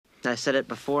I said it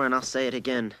before and I'll say it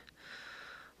again.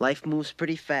 Life moves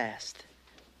pretty fast.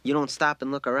 You don't stop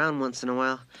and look around once in a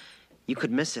while, you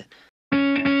could miss it.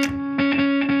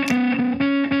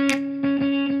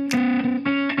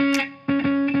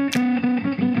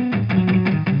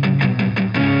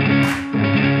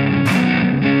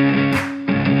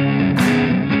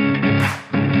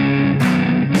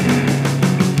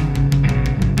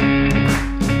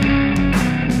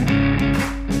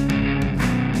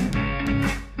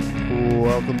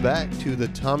 Back to the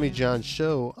Tommy Johns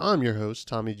Show. I'm your host,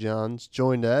 Tommy Johns,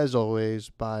 joined as always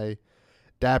by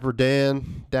Dapper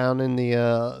Dan down in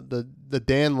the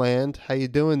Dan land. How you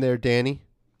doing there, Danny?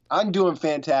 I'm doing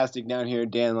fantastic down here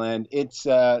in Danland. It's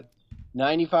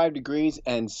 95 degrees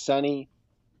and sunny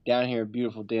down here in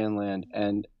beautiful Danland.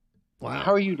 And wow.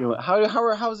 How are you doing?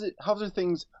 How's are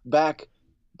things back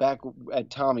at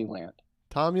Tommyland?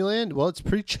 Tommyland? Well, it's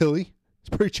pretty chilly.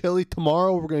 It's pretty chilly.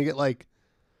 Tomorrow we're gonna get like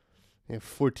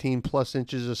 14 plus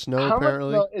inches of snow,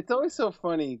 apparently. It's always so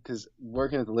funny because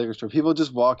working at the liquor store, people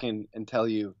just walk in and tell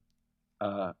you,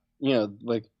 we're going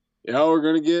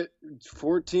to get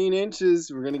 14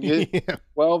 inches. We're going to get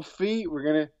 12 feet.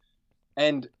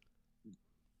 And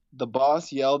the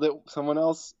boss yelled at someone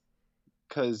else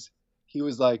because he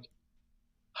was like,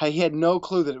 he had no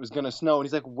clue that it was going to snow. And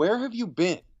he's like, where have you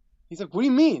been? He's like, what do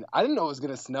you mean? I didn't know it was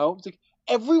going to snow. It's like,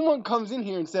 everyone comes in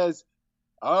here and says,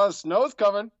 snow's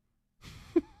coming.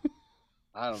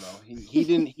 I don't know.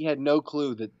 He had no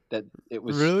clue that it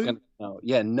was really gonna snow.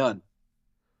 Yeah, none.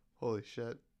 Holy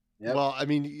shit. Yep. Well, I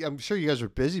mean, I'm sure you guys were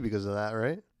busy because of that,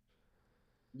 right?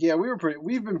 Yeah,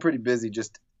 we've been pretty busy,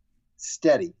 just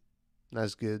steady.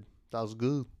 That's good. That was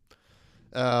good.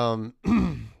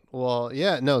 Well,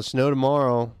 yeah, no, snow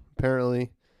tomorrow,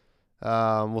 apparently.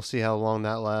 We'll see how long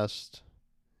that lasts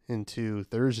into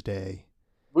Thursday.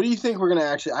 What do you think we're gonna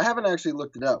actually? I haven't actually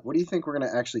looked it up. What do you think we're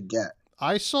gonna actually get?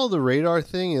 I saw the radar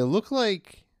thing. And it looked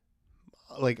like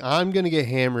I'm gonna get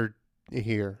hammered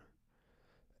here,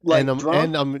 like and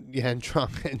drunk?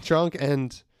 and drunk,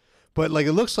 but like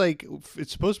it looks like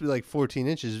it's supposed to be like 14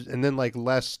 inches, and then like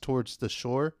less towards the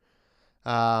shore.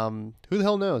 Who the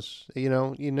hell knows? You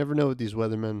know, you never know with these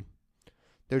weathermen.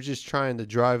 They're just trying to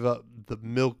drive up the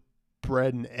milk,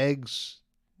 bread, and eggs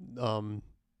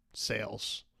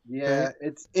sales. Yeah,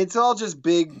 right? It's all just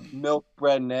big milk,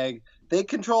 bread, and egg. They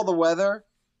control the weather,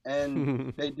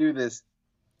 and they do this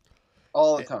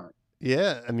all the time.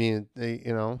 Yeah, I mean,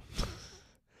 they're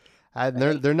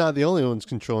not the only ones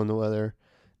controlling the weather.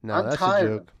 No, I'm that's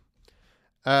tired.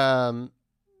 A joke.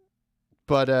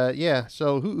 But yeah.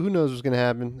 So who knows what's gonna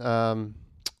happen?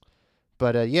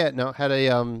 Had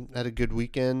a good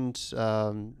weekend.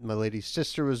 My lady's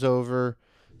sister was over,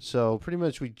 so pretty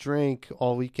much we drank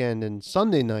all weekend. And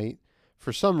Sunday night,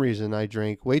 for some reason, I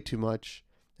drank way too much.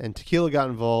 And tequila got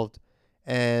involved,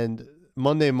 and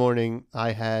Monday morning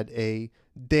I had a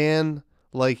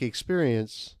Dan-like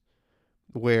experience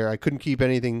where I couldn't keep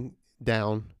anything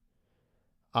down.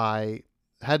 I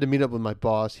had to meet up with my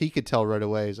boss. He could tell right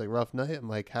away. He's like, rough night? I'm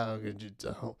like, how could you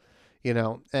tell?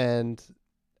 And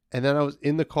then I was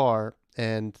in the car,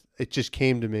 and it just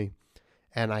came to me,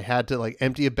 and I had to like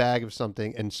empty a bag of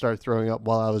something and start throwing up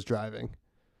while I was driving.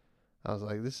 I was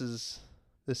like, this is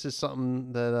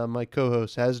something that my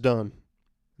co-host has done,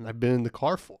 and I've been in the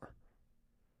car for.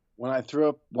 When I threw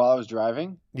up while I was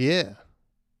driving? Yeah.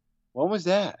 When was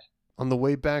that? On the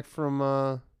way back from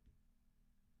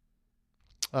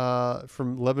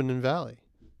Lebanon Valley.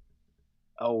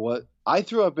 Oh, what? I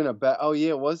threw up in a bag. Oh, yeah,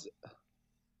 it was.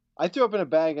 I threw up in a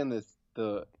bag in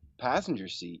the passenger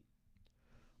seat.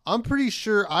 I'm pretty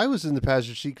sure I was in the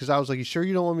passenger seat because I was like, you sure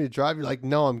you don't want me to drive? You're like,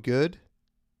 no, I'm good.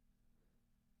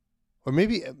 Or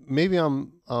maybe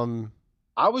I'm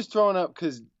I was throwing up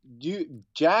because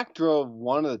Jack drove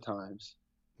one of the times.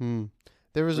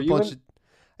 There was a bunch of.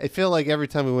 I feel like every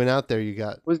time we went out there, you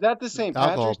got. Was that the St.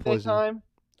 Patrick's Day time?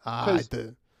 I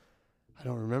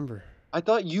don't remember. I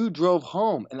thought you drove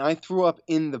home, and I threw up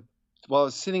while I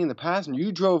was sitting in the passenger.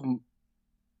 You drove.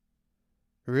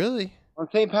 Really? On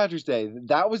St. Patrick's Day,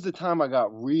 that was the time I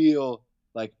got real.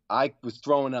 Like I was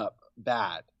throwing up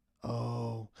bad.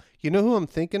 Oh, you know who I'm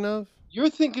thinking of? You're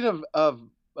thinking of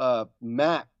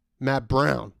Matt. Matt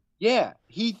Brown. Yeah,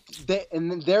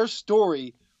 and their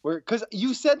story because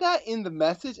you said that in the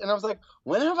message, and I was like,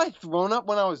 when have I thrown up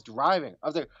when I was driving? I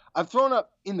was like, I've thrown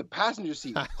up in the passenger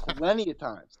seat plenty of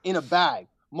times, in a bag,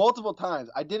 multiple times.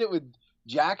 I did it with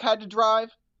Jack had to drive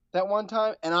that one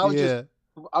time, and I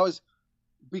was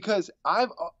because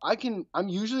I'm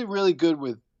usually really good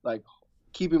with like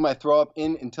keeping my throw up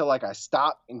in until like I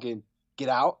stop and can get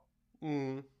out.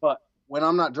 But when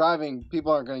I'm not driving,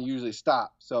 people aren't going to usually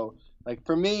stop. So Like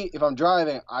for me, if I'm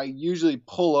driving, I usually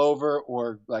pull over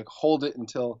or like hold it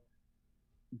until.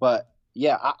 But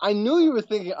yeah, I knew you were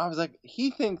thinking. I was like,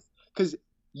 he thinks because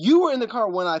you were in the car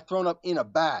when I thrown up in a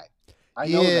bag. I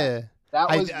know that. That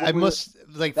was I must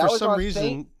like for some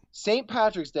reason St.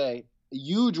 Patrick's Day.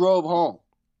 You drove home.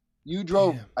 You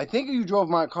drove. Damn. I think you drove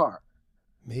my car.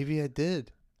 Maybe I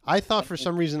did. I thought for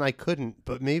some reason I couldn't,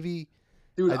 but maybe.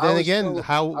 Dude, then again,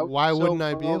 why wouldn't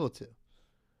I be able to?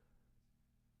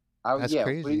 That's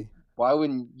crazy. Why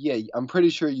wouldn't? Yeah, I'm pretty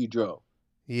sure you drove.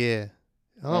 Yeah.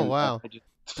 Oh, wow. I just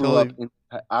threw up.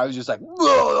 I was just like,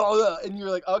 and you were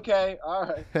like, okay, all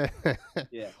right.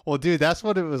 Yeah. Well, dude, that's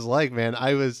what it was like, man.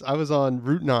 I was on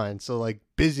Route 9, so like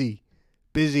busy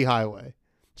highway,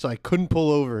 so I couldn't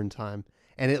pull over in time,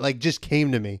 and it like just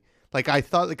came to me. Like I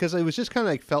thought, because it was just kind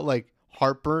of like felt like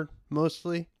heartburn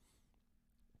mostly,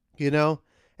 you know,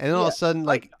 and then all of a sudden,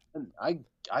 like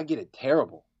I get it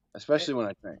terrible, especially when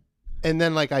I drink. And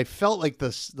then like I felt like the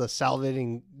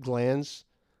salivating glands,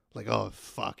 like, oh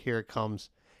fuck, here it comes.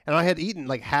 And I had eaten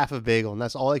like half a bagel, and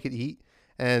that's all I could eat.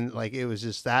 And like it was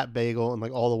just that bagel and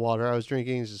like all the water I was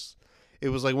drinking is just, it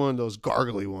was like one of those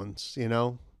gargly ones, you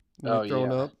know? Oh yeah.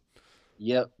 Up.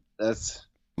 Yep, that's.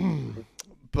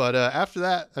 But after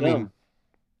that, I mean,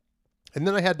 and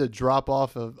then I had to drop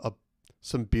off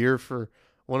some beer for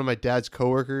one of my dad's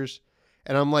coworkers,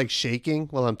 and I'm like shaking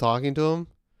while I'm talking to him.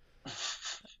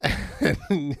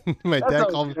 My dad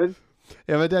called me.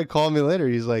 Yeah, my dad called me later.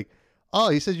 He's like, "Oh,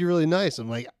 he said you're really nice." I'm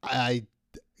like, I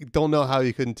don't know how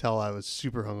he couldn't tell I was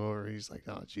super hungover. He's like,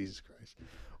 "Oh, Jesus Christ,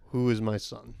 who is my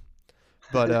son?"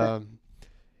 But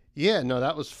yeah, no,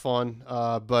 that was fun.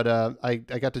 But I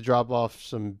got to drop off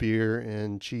some beer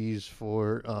and cheese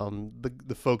for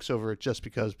the folks over at Just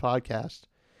Because Podcast,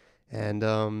 and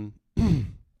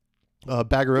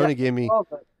Bagaroni gave me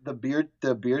the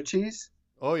beer cheese.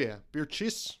 Oh yeah, beer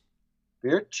cheese.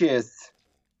 Beer cheese.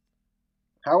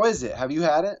 How is it? Have you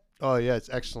had it? Oh yeah, it's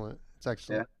excellent. It's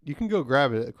excellent. Yeah. You can go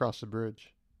grab it across the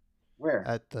bridge. Where?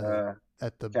 At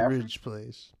the bridge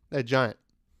place at Giant.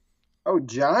 Oh,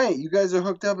 Giant! You guys are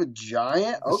hooked up at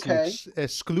Giant. Okay.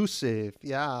 Exclusive,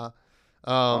 yeah.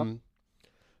 But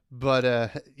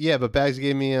Bags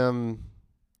gave me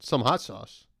some hot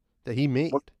sauce that he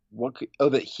made. What? Oh,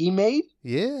 that he made?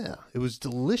 Yeah, it was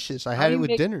delicious. I had it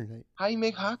with dinner. How do you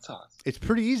make hot sauce? It's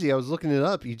pretty easy. I was looking it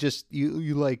up. You just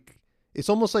you like, it's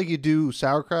almost like you do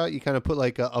sauerkraut. You kind of put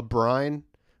like a brine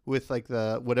with like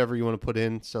the whatever you want to put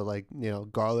in. So like, you know,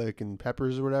 garlic and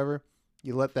peppers or whatever.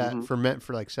 You let that ferment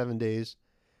for like 7 days,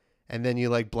 and then you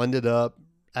like blend it up,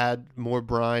 add more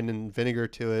brine and vinegar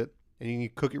to it, and you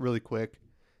cook it really quick.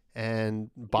 And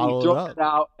bottle it up. It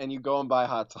out, and you go and buy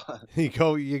hot sauce. you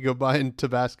go buy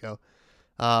Tabasco.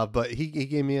 But he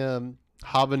gave me a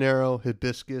habanero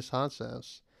hibiscus hot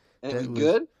sauce. And it was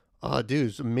good? Oh, dude, it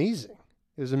was amazing.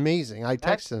 It was amazing. I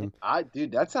texted him.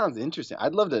 Dude, that sounds interesting.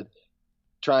 I'd love to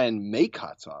try and make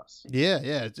hot sauce. Yeah.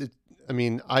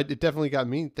 It definitely got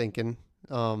me thinking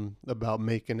about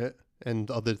making it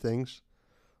and other things.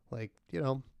 Like, you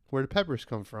know, where do peppers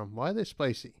come from? Why are they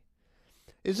spicy?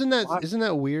 Isn't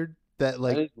that weird that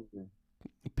like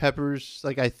peppers,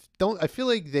 like I feel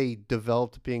like they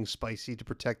developed being spicy to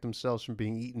protect themselves from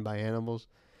being eaten by animals.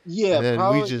 Yeah,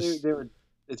 probably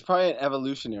it's probably an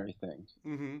evolutionary thing.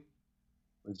 Mm-hmm.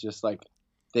 It's just like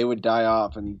they would die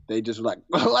off and they just were like,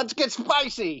 let's get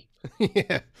spicy.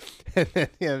 Yeah. Yeah,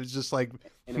 it's just like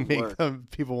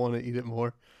people want to eat it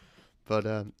more. But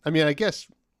I mean, I guess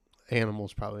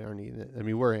animals probably aren't eating it. I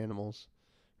mean, we're animals,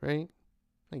 right?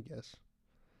 I guess.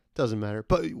 Doesn't matter.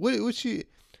 But what's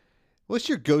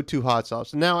your go-to hot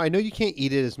sauce? Now I know you can't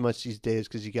eat it as much these days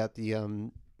because you got the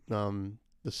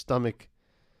stomach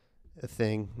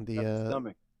thing.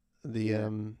 Stomach.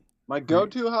 My Yeah.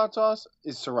 go-to hot sauce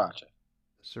is sriracha.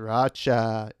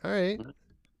 Sriracha. All right.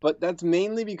 But that's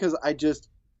mainly because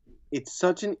it's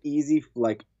such an easy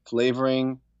like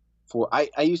flavoring for. I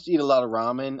used to eat a lot of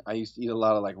ramen. I used to eat a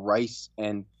lot of like rice,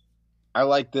 and I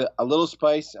like a little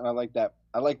spice, and I like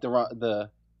the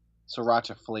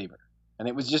sriracha flavor, and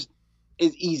it's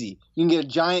easy. You can get a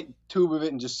giant tube of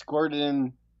it and just squirt it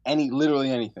in literally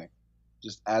anything.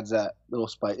 Just adds that little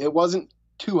spice. It wasn't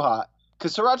too hot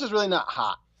because sriracha is really not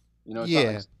hot, you know. It's not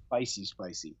like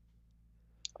spicy,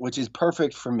 which is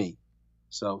perfect for me.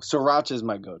 So sriracha is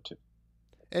my go-to.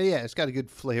 And yeah, it's got a good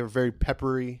flavor, very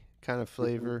peppery kind of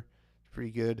flavor. It's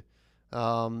pretty good.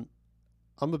 I'm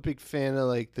a big fan of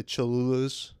like the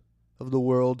Cholulas of the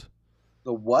world.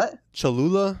 The what?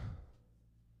 Cholula.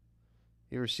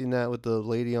 You ever seen that with the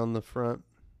lady on the front?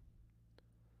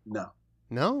 No.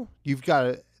 No? You've got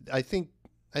it. I think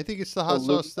it's the hot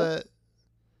sauce that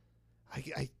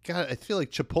I feel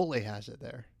like Chipotle has it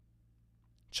there.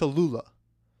 Cholula.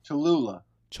 Cholula.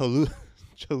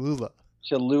 Cholula.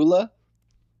 Cholula?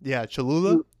 Yeah,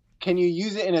 Cholula. Can you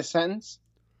use it in a sentence?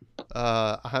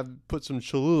 I have put some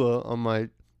Cholula on my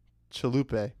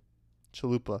chalupa.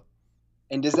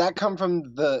 And does that come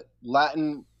from the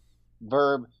Latin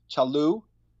verb chalu?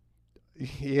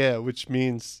 Yeah, which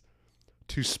means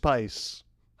to spice.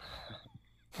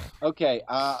 Okay.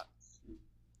 CHULULUAULU?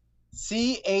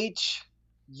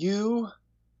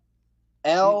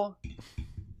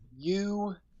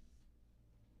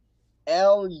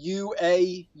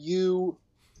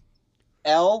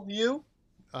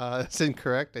 That's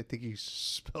incorrect. I think you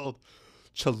spelled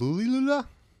Cholula.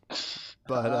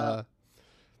 But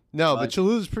no, but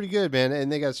Cholula's pretty good, man,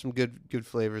 and they got some good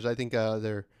flavors. I think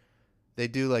they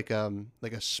do like a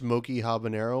smoky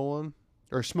habanero one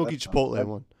or a smoky chipotle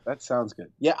one. That sounds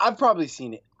good. Yeah, I've probably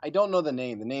seen it. I don't know the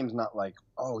name. The name's not like,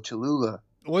 oh, Cholula.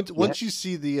 Once you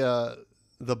see the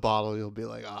bottle, you'll be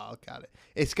like, oh, got it.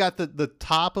 It's got the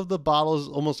top of the bottle is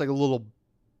almost like a little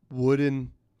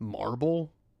wooden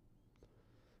marble.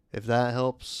 If that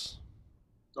helps.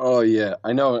 Oh yeah,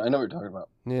 I know what you're talking about.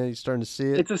 Yeah, you're starting to see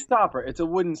it. It's a stopper. It's a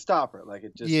wooden stopper. Like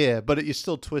it just. Yeah, but you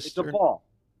still twist. It's a ball.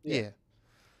 Yeah.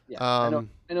 I know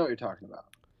what you're talking about.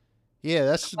 Yeah,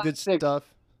 that's good stuff.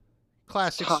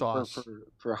 Classic sauce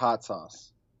for hot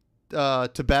sauce.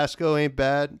 Tabasco ain't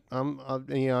bad. I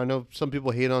know some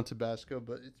people hate on Tabasco,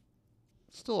 but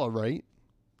it's still all right.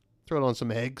 Throw it on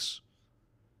some eggs.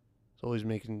 It's always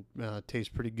making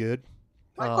taste pretty good.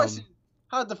 My question: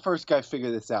 how did the first guy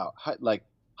figure this out? Like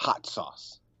hot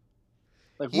sauce.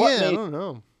 Like I don't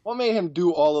know. What made him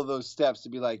do all of those steps to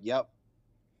be like, "Yep,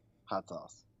 hot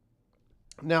sauce"?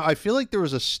 Now I feel like there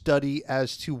was a study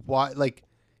as to why, like,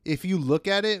 if you look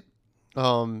at it,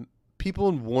 people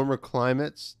in warmer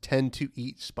climates tend to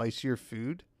eat spicier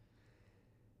food.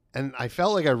 And I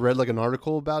felt like I read like an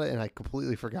article about it and I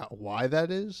completely forgot why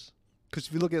that is. Because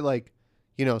if you look at like,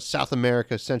 South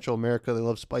America, Central America, they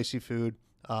love spicy food.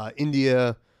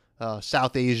 India,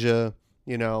 South Asia,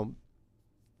 they love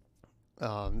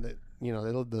the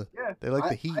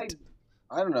heat.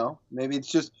 I don't know. Maybe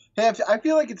it's just, I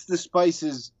feel like it's the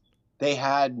spices they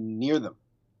had near them.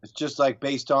 It's just like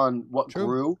based on what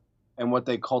grew and what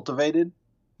they cultivated.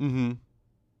 Mm-hmm.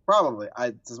 Probably.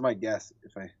 This is my guess.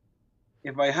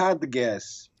 If I had to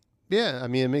guess. Yeah, I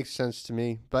mean, it makes sense to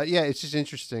me. But yeah, it's just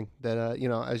interesting that,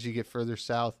 as you get further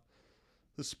south,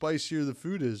 the spicier the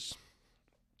food is.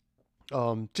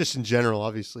 Just in general,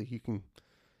 obviously, you can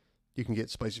get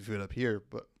spicy food up here,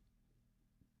 but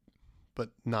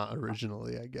not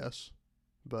originally, I guess.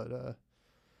 But,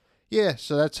 yeah,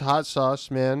 so that's hot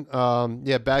sauce, man.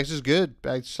 Yeah, Bags is good.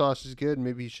 Bags sauce is good.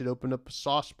 Maybe you should open up a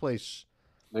sauce place.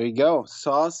 There you go.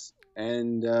 Sauce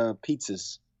and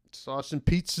pizzas. Sauce and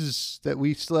pizzas that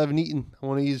we still haven't eaten. I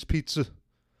want to use pizza.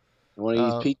 You want to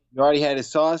use pizza? You already had a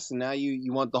sauce, and now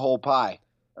you want the whole pie.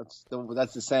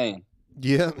 That's the saying.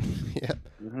 Yeah, yeah.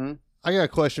 Mm-hmm. I got a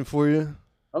question for you.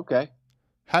 Okay.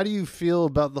 How do you feel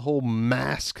about the whole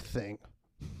mask thing?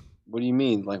 What do you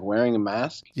mean, like wearing a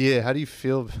mask? Yeah, how do you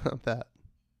feel about that?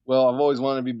 Well, I've always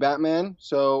wanted to be Batman,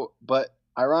 but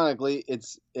ironically,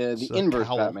 it's the inverse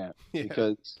Batman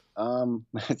because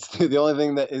it's the only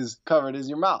thing that is covered is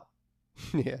your mouth.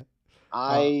 Yeah.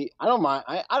 I don't mind.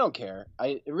 I don't care.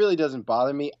 It really doesn't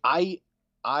bother me. I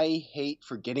hate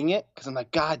forgetting it because I'm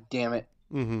like, God damn it.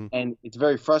 Mm-hmm. And it's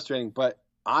very frustrating, but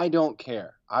I don't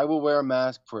care. I will wear a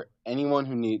mask for anyone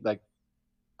who needs. Like,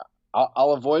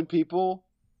 I'll avoid people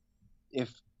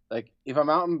if I'm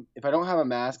out and if I don't have a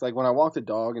mask. Like when I walk the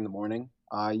dog in the morning,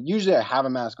 usually I have a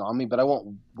mask on me, but I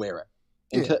won't wear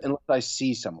it unless I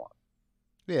see someone.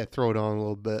 Yeah, throw it on a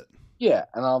little bit. Yeah,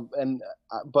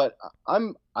 but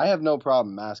I have no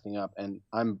problem masking up, and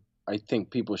I think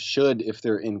people should if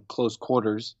they're in close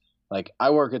quarters. Like I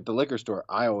work at the liquor store,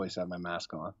 I always have my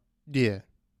mask on. Yeah.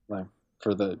 Like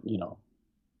for the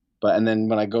but and then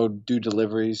when I go do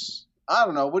deliveries, I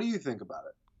don't know. What do you think about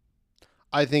it?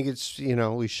 I think it's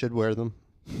we should wear them,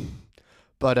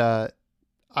 but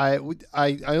I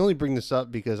only bring this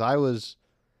up because I was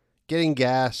getting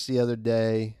gas the other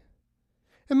day,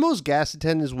 and most gas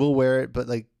attendants will wear it, but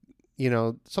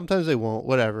sometimes they won't.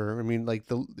 Whatever. I mean,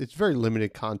 it's very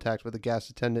limited contact with a gas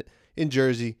attendant in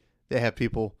Jersey. They have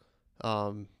people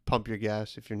pump your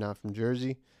gas if you're not from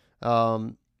Jersey.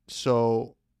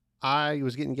 So I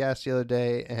was getting gas the other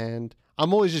day, and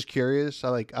I'm always just curious. I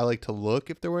like to look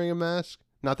if they're wearing a mask.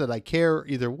 Not that I care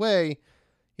either way,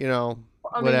 whatever.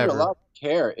 You're allowed to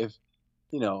care if,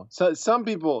 so some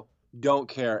people don't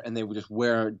care and they would just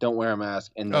don't wear a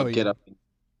mask and they'll get up and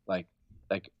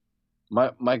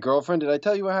My girlfriend, did I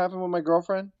tell you what happened with my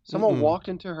girlfriend? Someone walked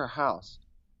into her house.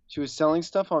 She was selling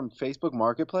stuff on Facebook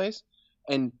Marketplace,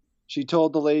 and she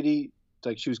told the lady,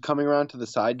 like, she was coming around to the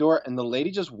side door, and the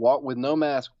lady just walked with no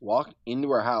mask, walked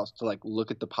into her house to, like,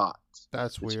 look at the pots.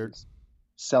 That's weird.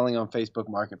 Selling on Facebook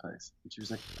Marketplace. And she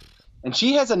was like, and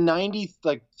she has a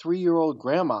 93-year-old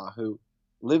grandma who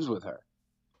lives with her.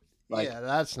 Like, yeah,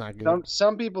 that's not good.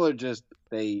 Some people are just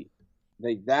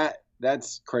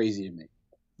that's crazy to me.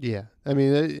 Yeah, I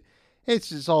mean,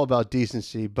 it's all about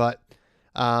decency, but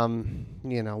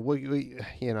you know, we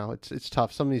you know, it's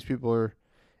tough. Some of these people are,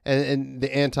 and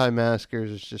the anti-maskers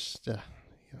is just you know,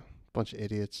 a bunch of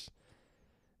idiots.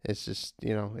 It's just,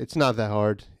 you know, it's not that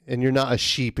hard, and you're not a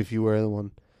sheep if you wear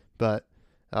one, but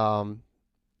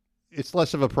it's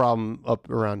less of a problem up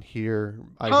around here.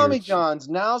 Tommy John's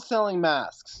now selling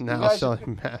masks. Now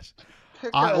selling masks.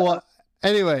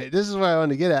 Anyway, this is what I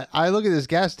want to get at. I look at this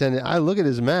gas attendant. I look at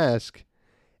his mask,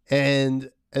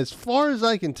 and as far as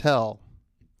I can tell,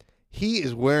 he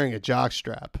is wearing a jock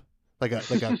strap, like a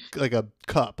like a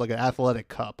cup, like an athletic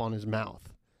cup on his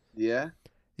mouth. Yeah.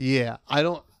 Yeah,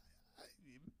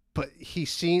 but he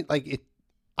seemed like it.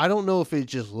 I don't know if it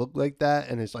just looked like that,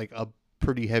 and it's like a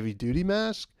pretty heavy duty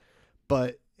mask,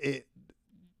 but it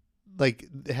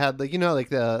had like, you know, like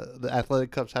the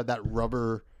athletic cups had that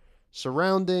rubber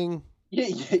surrounding.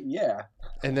 Yeah.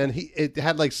 And then it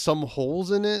had like some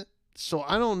holes in it, so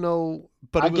I don't know.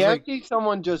 But I guarantee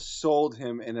someone just sold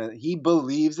him he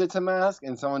believes it's a mask,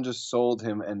 and someone just sold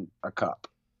him a cup.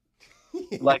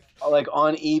 like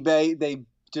on eBay, they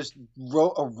just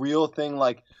wrote a real thing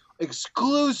like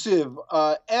exclusive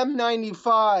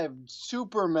M95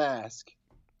 super mask.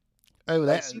 Oh,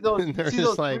 that see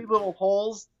those like, 3 little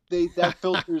holes? That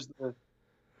filters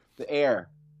the air.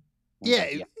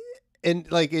 Yeah. And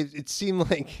like it seemed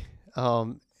like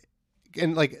and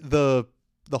like the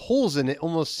holes in it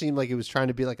almost seemed like it was trying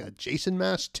to be like a Jason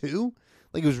mask too.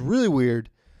 Like it was really weird.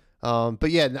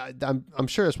 But yeah, I'm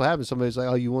sure that's what happened. Somebody's like,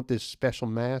 "Oh, you want this special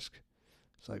mask?"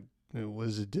 It's like, what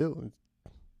does it do?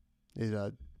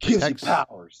 It gives you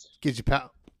powers. Gives you power.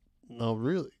 No,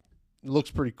 really. It looks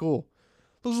pretty cool.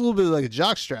 Looks a little bit like a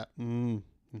jock strap.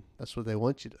 That's what they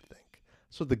want you to think.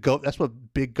 That's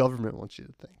what big government wants you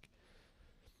to think.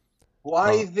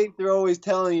 Why do you think they're always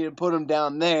telling you to put them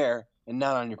down there and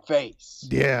not on your face?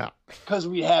 Yeah. Because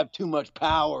we have too much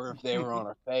power if they were on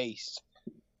our face.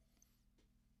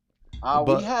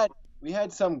 We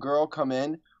had some girl come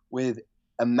in with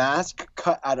a mask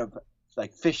cut out of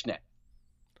like fishnet.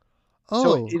 Oh.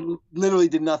 So it literally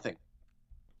did nothing.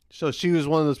 So she was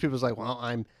one of those people who's like, well,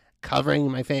 I'm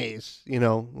covering my face, you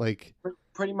know, like.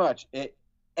 Pretty much.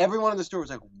 Everyone in the store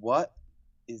was like, what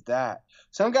is that?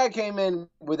 Some guy came in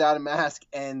without a mask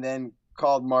and then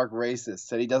called Mark racist.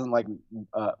 Said he doesn't like.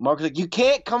 Mark was like, "You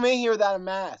can't come in here without a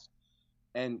mask,"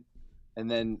 and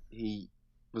then he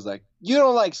was like, "You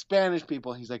don't like Spanish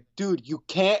people." He's like, "Dude, you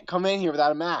can't come in here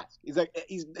without a mask." He's like,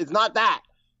 "It's not that."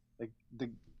 Like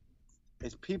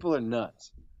people are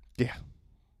nuts. Yeah,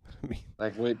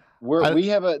 like we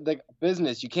have a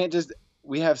business. You can't just.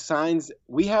 We have signs.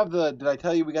 We have Did I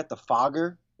tell you we got the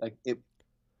fogger? Like it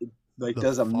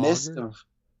does a mist of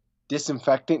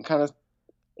disinfectant kind of.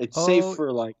 It's safe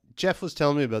for like. Jeff was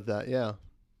telling me about that. Yeah.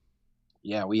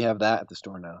 Yeah, we have that at the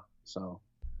store now. So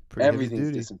pretty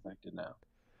everything's disinfected now.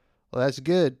 Well, that's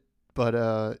good.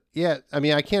 But yeah, I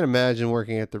mean, I can't imagine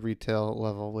working at the retail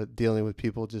level with dealing with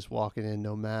people just walking in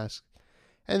no mask,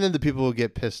 and then the people will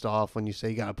get pissed off when you say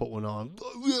you gotta put one on.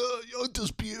 Oh, yeah, I'll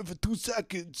just be here for 2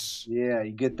 seconds. Yeah,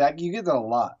 you get that. You get that a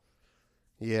lot.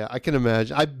 Yeah, I can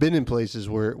imagine. I've been in places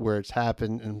where it's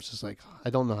happened, and I'm just like,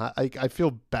 I don't know how. I feel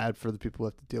bad for the people who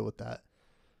have to deal with that.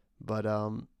 But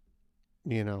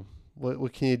you know,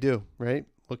 what can you do, right?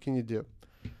 What can you do?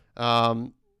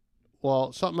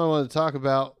 Well, something I wanted to talk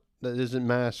about that isn't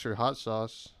masks or hot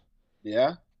sauce.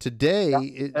 Yeah.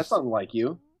 Today, that's unlike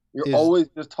you. You're always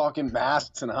just talking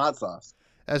masks and hot sauce.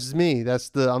 That's me.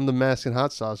 I'm the mask and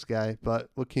hot sauce guy.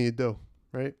 But what can you do,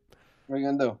 right? What are you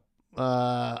gonna do?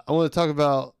 I want to talk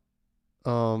about.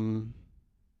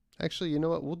 Actually, you know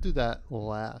what? We'll do that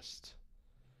last.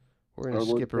 We're gonna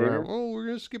skip around. We're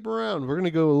gonna skip around. We're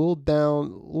gonna go a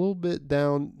little bit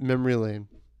down memory lane.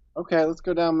 Okay, let's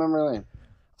go down memory lane.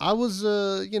 I was,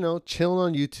 chilling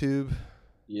on YouTube.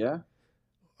 Yeah.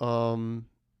 And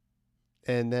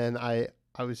then I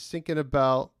was thinking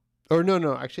about, or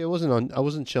no, actually I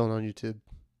wasn't chilling on YouTube.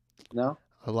 No.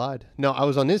 I lied. No, I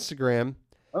was on Instagram.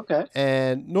 Okay.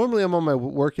 And normally I'm on my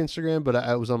work Instagram, but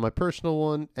I was on my personal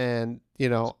one, and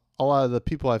a lot of the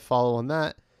people I follow on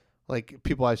that, like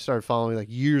people I started following like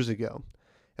years ago,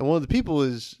 and one of the people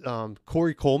is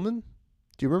Corey Coleman.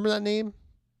 Do you remember that name?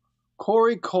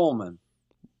 Corey Coleman.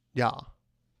 Yeah.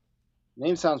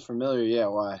 Name sounds familiar. Yeah,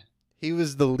 why? He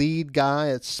was the lead guy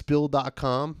at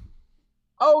Spill.com.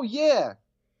 Oh, yeah.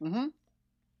 Mm-hmm.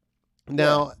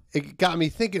 Now, it got me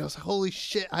thinking. I was like, holy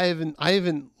shit, I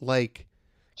haven't like,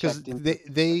 because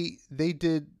they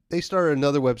started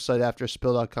another website after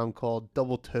Spill.com called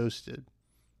Double Toasted.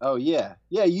 Oh, yeah.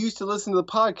 Yeah, you used to listen to the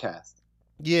podcast.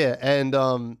 Yeah, and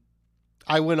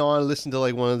I went on and listened to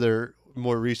like one of their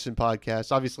more recent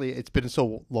podcasts. Obviously, it's been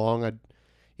so long, I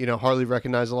hardly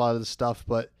recognize a lot of the stuff,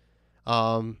 but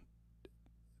I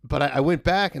went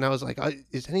back and I was like,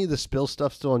 is any of the Spill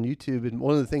stuff still on YouTube? And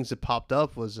one of the things that popped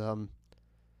up was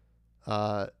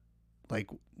like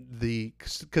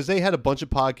because they had a bunch of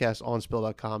podcasts on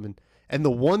Spill.com, and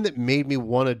the one that made me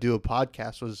want to do a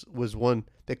podcast was one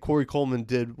that Corey Coleman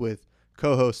did with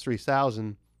co-host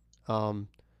 3000 called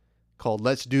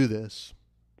Let's Do This.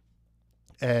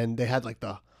 And they had like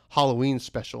the Halloween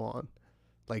special on,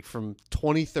 like from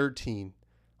 2013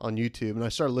 on YouTube. And I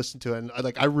started listening to it, and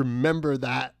I remember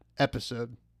that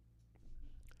episode.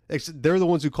 They're the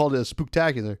ones who called it a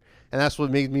spooktacular, and that's what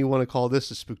made me want to call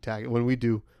this a spooktacular when we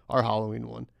do our Halloween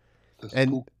one.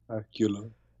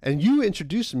 Spooktacular. And you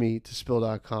introduced me to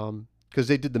Spill.com because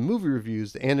they did the movie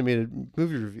reviews, the animated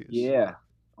movie reviews. Yeah,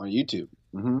 on YouTube.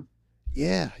 Mm-hmm.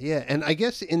 Yeah. And I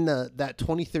guess in that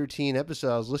 2013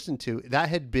 episode I was listening to, that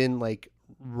had been like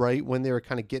right when they were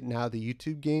kind of getting out of the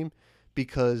YouTube game,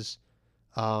 because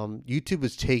YouTube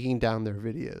was taking down their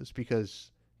videos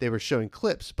because they were showing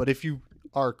clips. But if you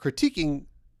are critiquing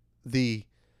the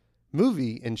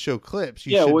movie and show clips,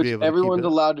 you should be able to everyone's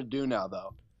allowed to do now,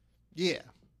 though. Yeah.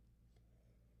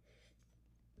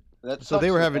 So they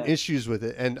were having issues with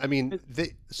it, and I mean,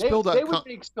 they would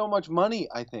make so much money,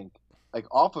 I think, like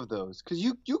off of those, because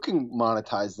you can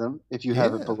monetize them if you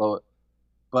have it below it.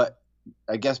 But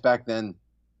I guess back then,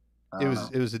 it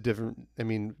was a different. I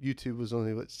mean, YouTube was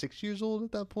only 6 years old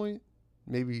at that point,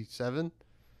 maybe 7.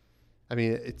 I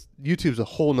mean, YouTube's a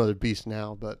whole nother beast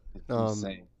now. But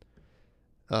insane.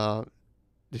 Did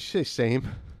you say same?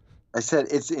 I said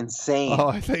it's insane. Oh,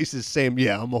 I thought you said same.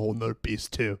 Yeah, I'm a whole nother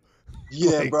beast too.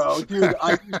 Yeah, like, bro, dude,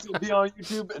 I used to be on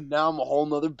YouTube, and now I'm a whole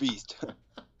nother beast.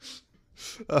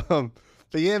 But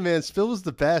yeah, man, Spill was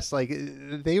the best. Like,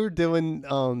 they were doing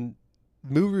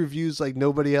movie reviews like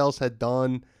nobody else had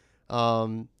done. They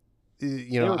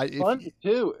were fun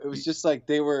too. It was just like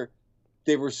they were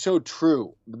so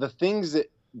true. The things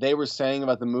that they were saying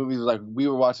about the movies, like we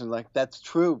were watching, like that's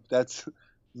true. That's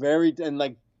very, and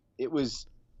like it was.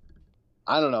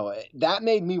 I don't know. That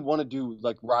made me want to do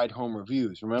like ride home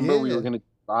reviews. Remember, we were gonna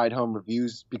ride home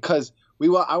reviews because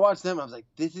I watched them. I was like,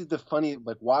 this is the funny.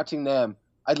 Like watching them,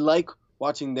 I like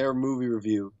watching their movie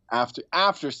review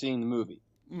after seeing the movie,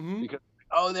 because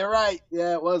they're right.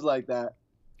 Yeah, it was like that.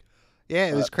 Yeah,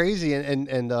 it was crazy,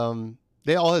 and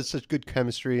they all had such good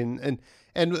chemistry, and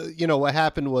you know what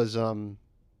happened was the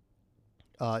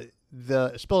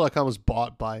Spill.com was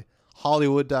bought by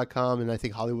Hollywood.com, and I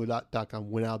think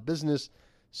Hollywood.com went out of business.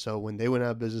 So when they went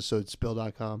out of business, so did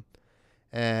Spill.com,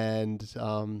 and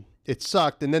it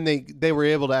sucked. And then they were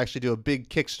able to actually do a big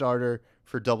Kickstarter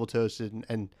for Double Toasted,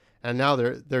 and now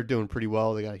they're doing pretty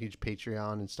well. They got a huge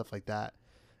Patreon and stuff like that.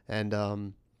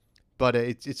 And but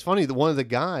it's funny that one of the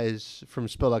guys from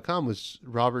Spill.com was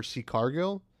Robert C.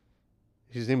 Cargill.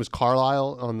 His name was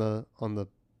Carlisle on the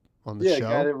show. Yeah, the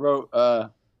guy that wrote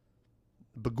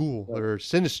Bagul or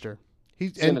Sinister.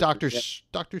 And Doctor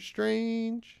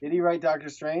Strange. Did he write Doctor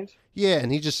Strange? Yeah,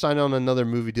 and he just signed on another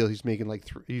movie deal. He's making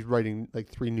he's writing like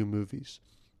 3 new movies.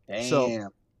 Damn.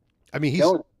 So, I mean, he's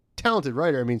a talented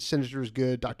writer. I mean, Sinister is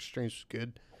good. Doctor Strange was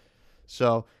good.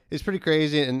 So it's pretty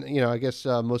crazy, and you know, I guess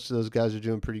most of those guys are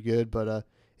doing pretty good. But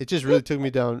it just really took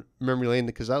me down memory lane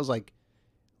because that was like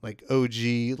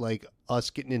OG, like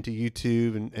us getting into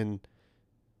YouTube and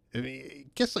I mean, I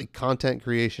guess like content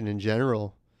creation in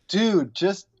general. Dude,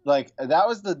 just like that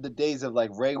was the days of like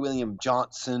Ray William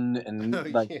Johnson and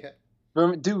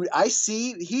dude, I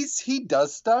see he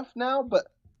does stuff now, but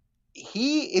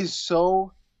he is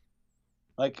so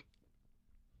like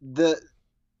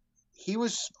he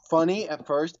was funny at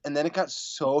first, and then he got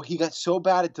so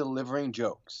bad at delivering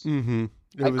jokes. Mm-hmm.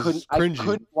 I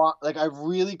couldn't watch, like I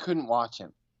really couldn't watch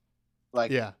him.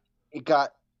 Like it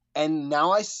got, and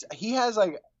now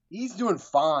he's doing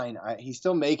fine. He's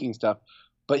still making stuff.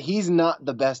 But he's not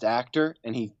the best actor,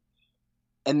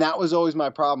 and that was always my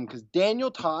problem because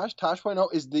Daniel Tosh 0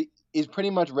 is pretty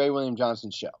much Ray William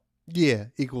Johnson's show. Yeah,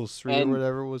 equals 3 or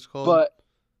whatever it was called. But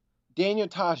Daniel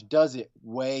Tosh does it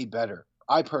way better,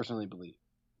 I personally believe.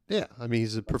 Yeah, I mean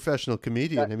he's a professional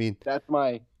comedian. That's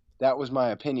my that was my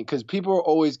opinion, because people are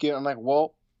always giving. I'm like,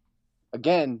 well,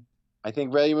 again, I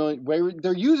think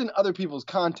they're using other people's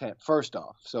content first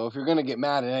off. So if you're gonna get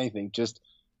mad at anything, just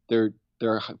they're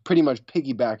pretty much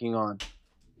piggybacking on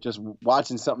just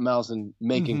watching something else and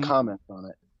making comments on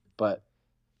it. But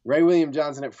Ray William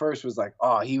Johnson at first was like,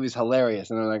 oh, he was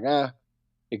hilarious, and I'm like,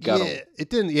 it got old. It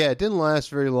didn't last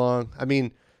very long. I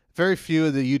mean, very few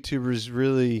of the YouTubers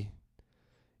really,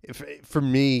 for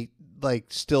me, like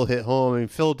still hit home. I mean,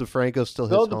 Phil DeFranco still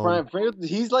hits home.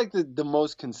 He's like the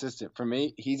most consistent for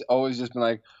me. He's always just been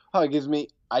like, oh, it gives me.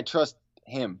 I trust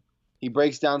him. He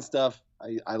breaks down stuff.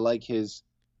 I like his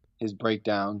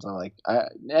breakdowns.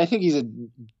 I think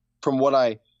from what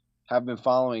I have been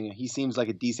following, he seems like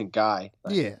a decent guy.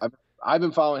 Yeah, I've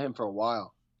been following him for a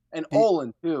while, and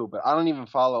Olin too. But I don't even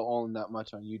follow Olin that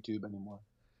much on YouTube anymore.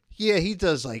 Yeah, he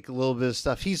does like a little bit of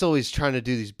stuff. He's always trying to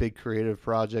do these big creative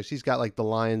projects. He's got like the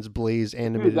Lions Blaze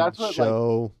animated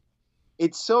show.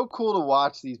 It's so cool to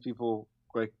watch these people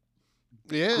like,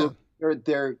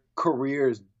 their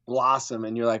careers blossom,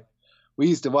 and you're like, we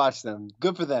used to watch them.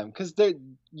 Good for them, because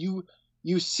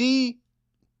you see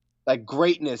like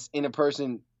greatness in a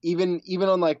person, even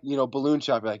on like Balloon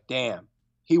Shop. You're like, damn,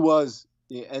 he was,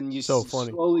 and you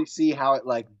slowly see how it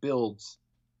like builds.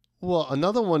 Well,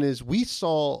 another one is we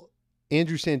saw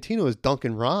Andrew Santino as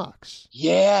Duncan Rocks.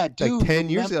 Yeah, dude. Like 10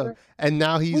 years ago. And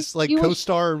now he's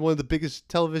co-star in one of the biggest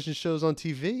television shows on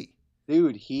TV.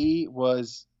 Dude, he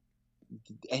was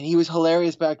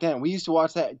hilarious back then. We used to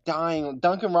watch that dying.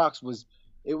 Duncan Rocks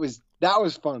that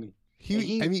was funny.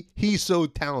 He's so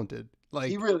talented. Like,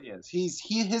 he really is.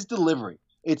 His delivery.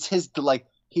 It's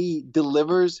he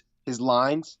delivers his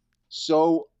lines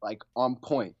so like on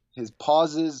point. His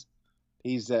pauses.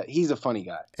 He's a funny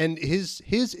guy, and his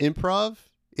improv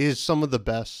is some of the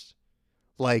best.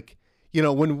 Like,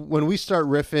 when we start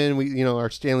riffing, we our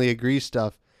Stanley Agrees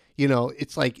stuff.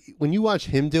 It's like when you watch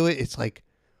him do it, it's like,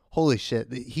 holy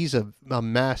shit, he's a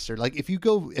master. Like if you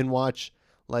go and watch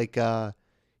like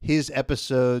his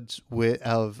episodes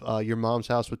of Your Mom's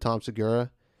House with Tom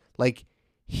Segura, like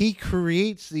he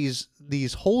creates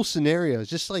these whole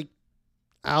scenarios just like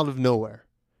out of nowhere.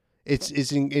 It's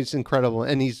incredible,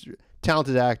 and he's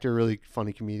talented actor, really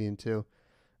funny comedian too.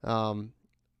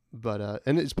 But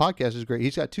his podcast is great.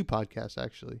 He's got 2 podcasts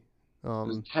actually.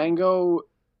 Tango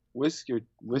Whiskey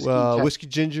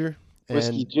Ginger.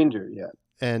 Whiskey Ginger, yeah.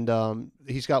 And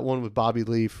he's got one with Bobby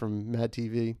Lee from Mad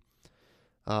TV,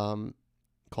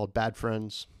 called Bad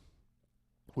Friends,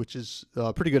 which is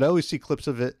pretty good. I always see clips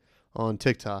of it on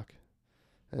TikTok,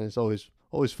 and it's always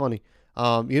funny.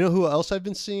 You know who else I've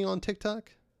been seeing on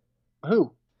TikTok?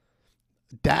 Who?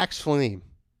 Dax Flame.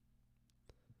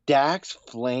 Dax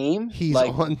Flame? He's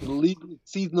on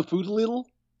Season the Food a Little?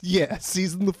 Yeah,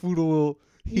 Season the Food a Little.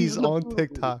 He's on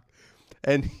TikTok.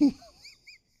 And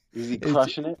is he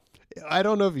crushing it? I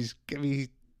don't know if he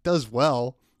does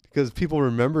well because people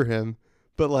remember him,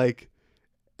 but like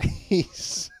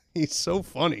he's so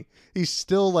funny. He's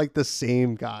still like the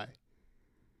same guy.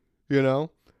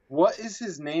 What is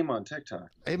his name on TikTok?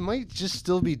 It might just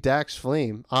still be Dax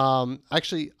Flame.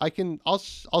 Actually,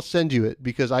 I'll send you it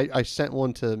because I sent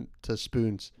one to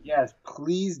Spoons. Yes,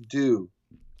 please do.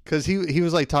 Because he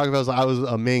was like talking about I was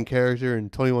a main character in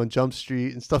 21 Jump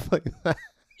Street and stuff like that.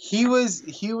 He was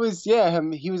He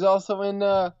was also in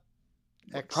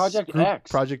Project X.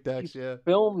 Project X, yeah.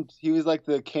 Filmed. He was like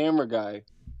the camera guy,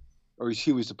 or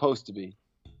he was supposed to be.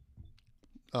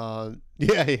 Yeah.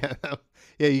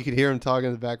 Yeah, you can hear him talking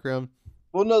in the background.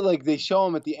 Well, no, like they show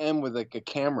him at the end with like a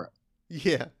camera.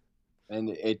 Yeah. And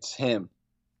it's him.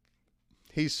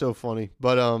 He's so funny.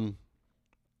 But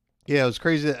yeah, it was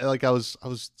crazy. Like I was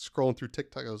scrolling through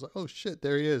TikTok. I was like, "Oh shit,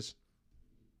 there he is."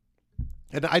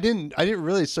 And I didn't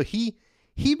realize, so he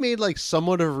made like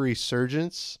somewhat of a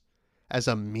resurgence as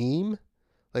a meme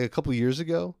like a couple years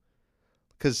ago,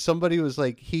 cuz somebody was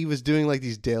like he was doing like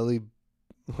these daily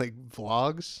like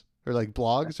vlogs or like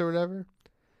blogs or whatever.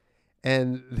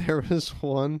 And there was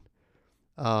one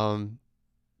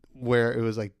where it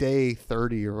was like day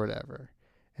 30 or whatever.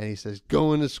 And he says,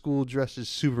 going to school dressed as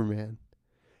Superman.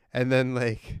 And then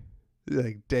like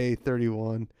day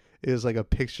 31 is like a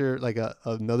picture, like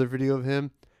another video of him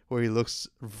where he looks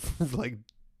like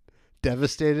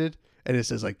devastated. And it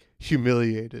says like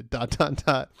humiliated ...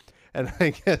 And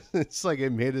I guess it's like it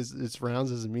made its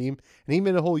rounds as a meme. And he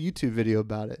made a whole YouTube video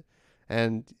about it.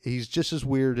 And he's just as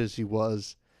weird as he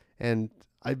was. And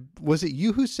was it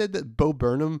you who said that Bo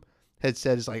Burnham had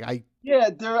said it's like I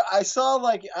saw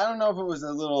like I don't know if it was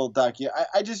a little docu.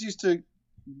 I just used to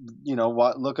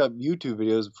look up YouTube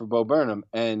videos for Bo Burnham,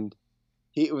 and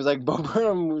it was like Bo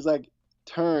Burnham was like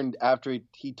turned after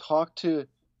he talked to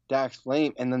Dax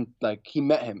Flame, and then like he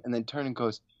met him, and then turned and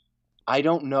goes, I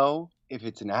don't know if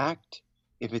it's an act.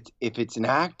 If it's an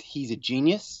act, he's a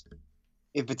genius.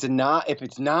 If it's not,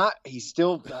 he's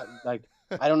still like,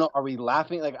 I don't know. Are we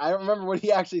laughing? Like, I don't remember what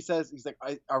he actually says. He's like,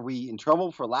 are we in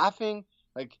trouble for laughing?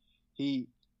 Like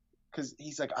because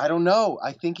he's like, I don't know.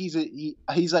 I think he's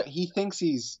like, he thinks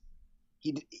he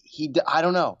I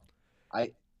don't know.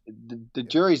 The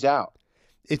jury's out.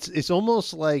 It's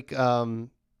almost like The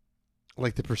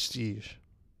Prestige,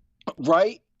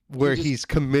 right? Where he's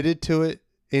committed to it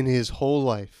in his whole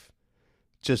life,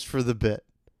 just for the bit.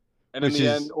 And in the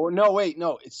end, or no, wait,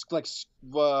 no, it's like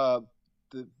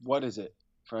what is it?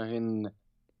 Fucking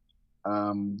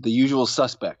The Usual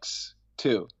Suspects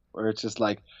too, where it's just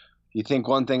like you think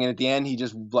one thing, and at the end he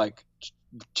just like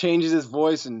changes his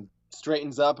voice and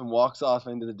straightens up and walks off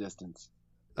into the distance.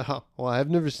 Oh, well, I've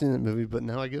never seen that movie, but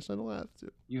now I guess I don't have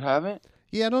to. You haven't?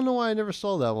 Yeah, I don't know why I never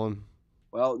saw that one.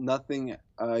 Well, nothing.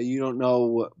 You don't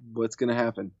know what's gonna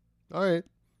happen. All right.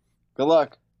 Good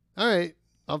luck. All right.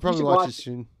 I'll probably watch it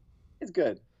soon. It's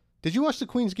good. Did you watch The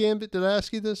Queen's Gambit? Did I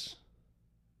ask you this?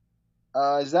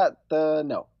 Is that the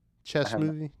no chess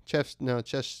movie? Chess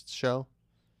show.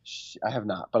 I have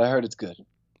not, but I heard it's good.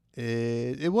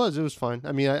 It was fine.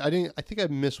 I mean, I think I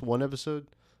missed one episode,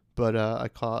 but I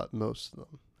caught most of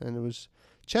them, and it was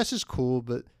chess is cool,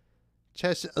 but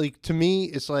chess, like, to me,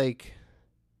 it's like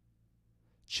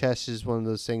chess is one of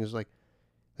those things like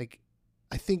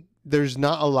I think there's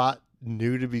not a lot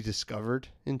new to be discovered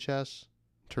in chess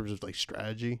in terms of like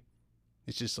strategy.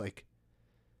 It's just like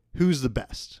who's the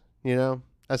best, you know?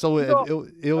 That's always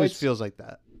it always feels like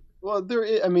that. Well,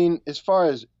 I mean, as far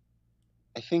as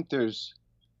I think there's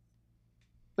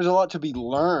a lot to be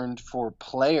learned for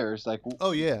players. Like,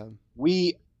 oh yeah,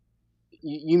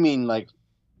 you mean like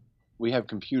we have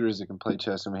computers that can play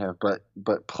chess, and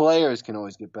but players can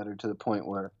always get better to the point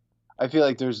where I feel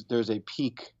like there's a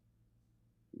peak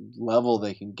level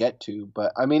they can get to.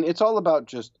 But I mean, it's all about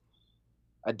just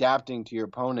adapting to your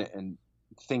opponent and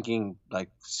thinking like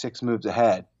 6 moves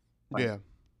ahead. Like, yeah.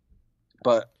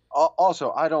 But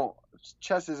also,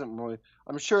 chess isn't really.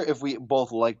 I'm sure if we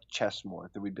both liked chess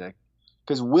more, that we'd be like,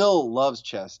 because Will loves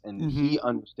chess and he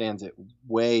understands it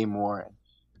way more. And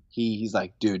he's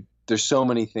like, dude, there's so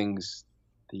many things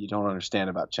that you don't understand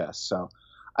about chess. So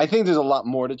I think there's a lot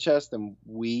more to chess than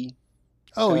we.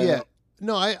 Oh yeah,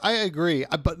 no, I agree.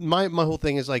 But my whole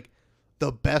thing is like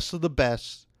the best of the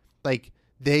best. Like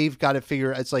they've got to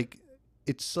figure. It's like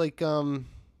I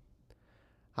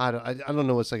don't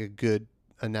know what's like a good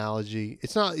analogy.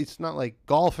 It's not like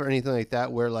golf or anything like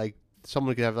that where like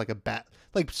someone could have like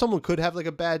someone could have like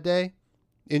a bad day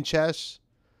in chess,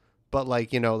 but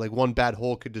like, you know, like one bad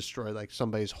hole could destroy like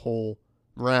somebody's whole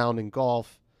round in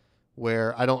golf,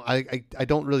 where I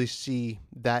don't really see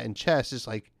that in chess. It's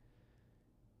like,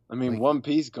 I mean, one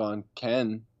piece gone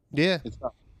can. Yeah.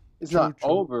 It's not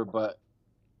over, but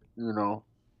you know,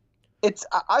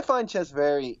 I find chess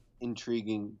very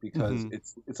intriguing because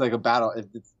it's like a battle.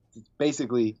 It's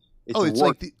basically it's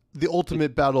like the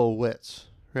ultimate battle of wits,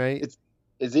 right?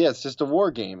 It's just a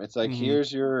war game. It's like you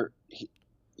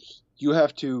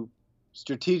have to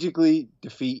strategically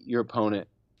defeat your opponent.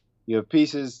 You have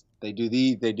pieces. They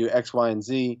do X, Y, and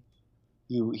Z.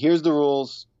 Here's the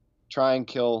rules. Try and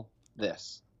kill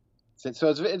this. So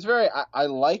it's very. I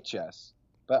like chess,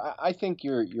 but I think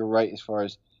you're right as far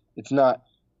as it's not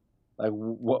like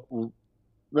what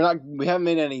we haven't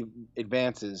made any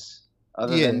advances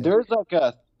other than there's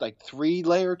like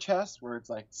 3-layer chess where it's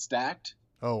like stacked.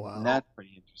 Oh wow, and that's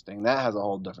pretty interesting. That has a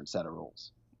whole different set of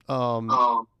rules. I'm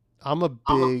a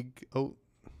big.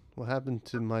 What happened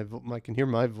to my? I can hear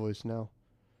my voice now.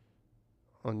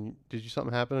 Did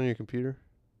something happen on your computer?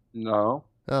 No.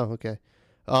 Oh, okay.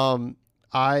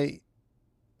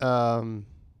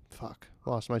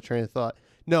 Lost my train of thought.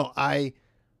 No, I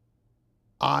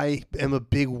am a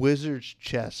big Wizards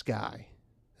chess guy.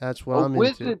 That's what I'm into.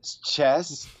 Wizards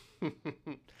chess?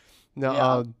 No,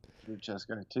 yeah, I'm a chess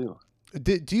guy too.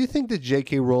 Do you think that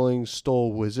J.K. Rowling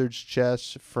stole Wizards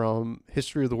chess from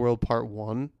History of the World Part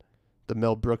 1, the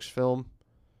Mel Brooks film?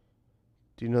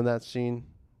 Do you know that scene?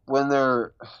 When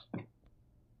they're...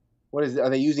 What is it? Are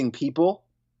they using people?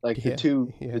 Like the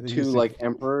two like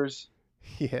emperors?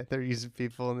 Yeah, they're using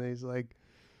people, and he's like,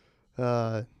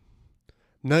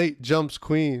 knight jumps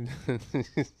queen.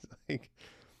 It's like,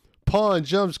 pawn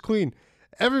jumps queen.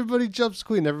 Everybody jumps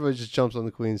queen. Everybody just jumps on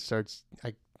the queen and starts,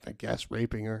 I guess,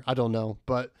 raping her. I don't know.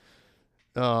 But,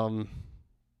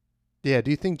 yeah,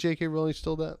 do you think J.K. Rowling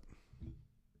stole that?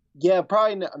 Yeah,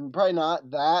 probably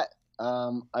not that.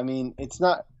 I mean, it's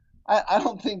not... I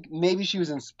don't think... Maybe she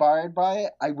was inspired by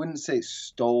it. I wouldn't say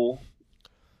stole.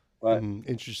 But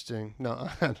Interesting. No,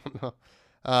 I don't know.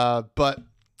 But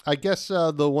I guess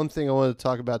the one thing I wanted to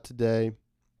talk about today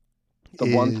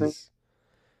one thing,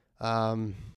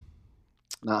 um,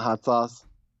 not hot sauce.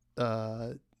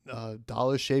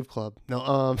 Dollar Shave Club.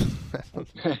 No,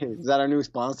 Is that our new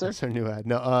sponsor? that's our new ad.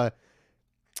 No,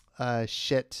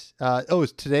 shit.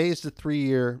 Today is the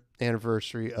 3-year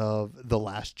anniversary of The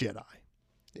Last Jedi.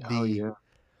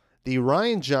 The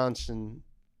Rian Johnson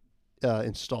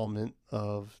installment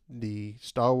of the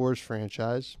Star Wars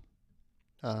franchise.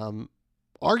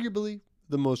 Arguably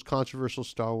the most controversial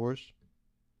Star Wars.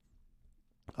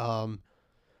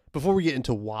 Before we get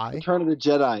into why, Return of the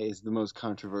Jedi is the most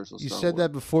controversial. You said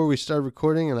that before we started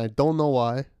recording, and I don't know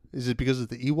why. Is it because of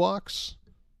the Ewoks?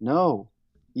 No,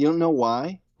 you don't know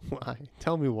why. Why?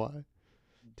 Tell me why.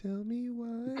 Tell me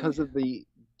why. Because of the.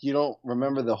 You don't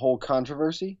remember the whole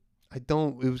controversy? I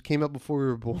don't. It came up before we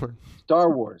were born. Star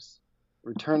Wars,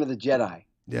 Return of the Jedi.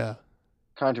 Yeah.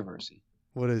 Controversy.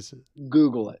 What is it?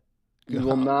 Google it. You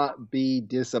will not be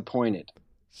disappointed.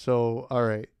 So, all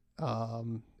right.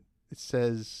 It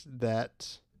says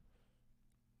that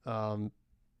the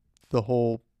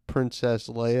whole Princess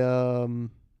Leia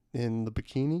in the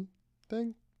bikini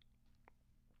thing.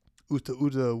 Uta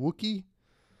Wookie.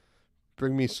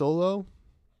 Bring me Solo.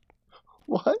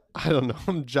 What? I don't know.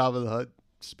 I'm Jabba the Hutt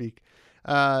speak.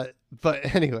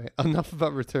 But anyway, enough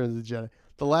about Return of the Jedi.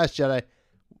 The Last Jedi.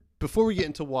 Before we get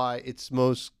into why it's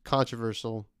most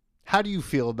controversial, how do you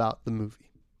feel about the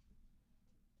movie?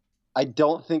 I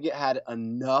don't think it had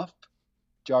enough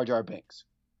Jar Jar Binks.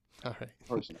 All right.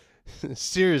 Personally.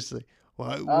 Seriously.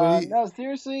 No,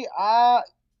 seriously.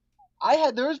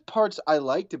 There was parts I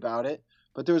liked about it,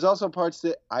 but there was also parts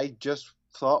that I just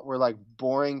thought were like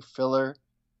boring filler,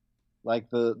 like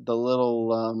the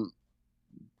little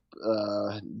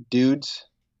dudes,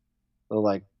 the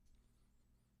like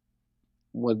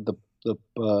with the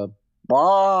little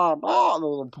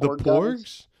porg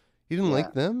porgs. You didn't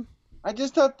like them? I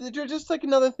just thought they're just like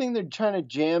another thing they're trying to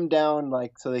jam down,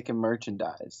 like so they can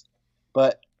merchandise.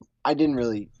 But I didn't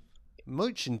really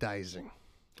merchandising.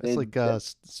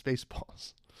 That's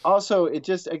Spaceballs. Also, it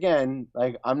just again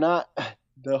like I'm not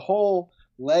the whole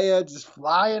Leia just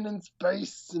flying in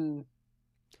space and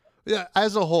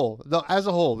as a whole,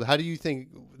 how do you think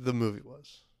the movie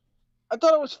was? I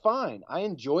thought it was fine. I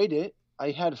enjoyed it.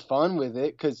 I had fun with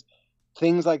it because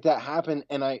things like that happen,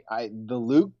 and the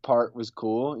Luke part was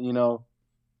cool. You know,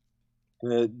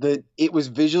 it was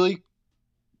visually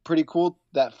pretty cool,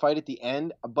 that fight at the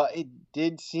end, but it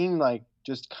did seem like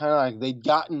just kind of like they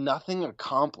got nothing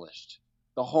accomplished.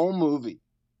 The whole movie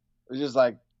it was just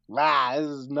like, this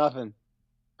is nothing.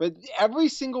 But every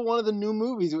single one of the new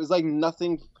movies, it was like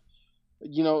nothing.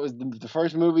 You know, it was the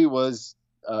first movie was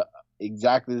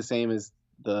exactly the same as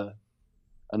A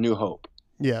New Hope.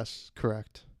 Yes,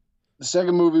 correct. The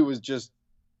second movie was just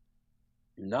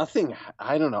nothing.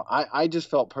 I don't know. I just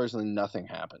felt personally nothing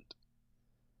happened.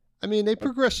 I mean, they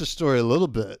progressed the story a little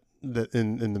bit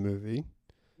in the movie.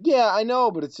 Yeah, I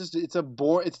know, but it's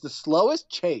the slowest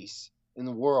chase in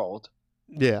the world.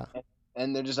 Yeah.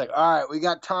 And they're just like, all right, we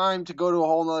got time to go to a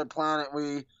whole nother planet.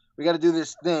 We got to do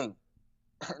this thing.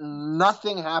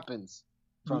 Nothing happens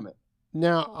from it.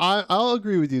 Now, I'll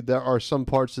agree with you. There are some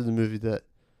parts of the movie that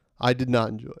I did not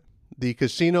enjoy. The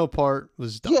casino part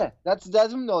was dumb. Yeah,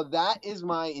 that is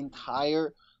my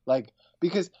entire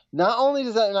because not only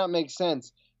does that not make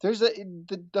sense, there's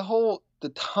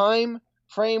the time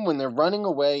frame when they're running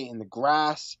away in the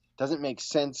grass doesn't make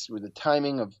sense with the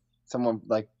timing of someone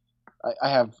I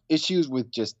have issues with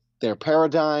just their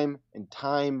paradigm and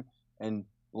time and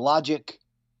logic.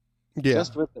 Yeah.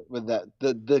 Just with that,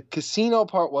 the casino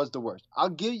part was the worst.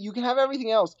 You can have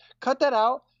everything else. Cut that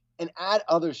out and add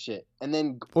other shit, and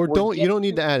then you don't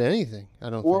need to add anything. I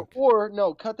don't think. Or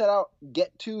no, cut that out.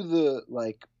 Get to the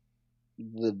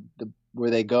where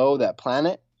they go, that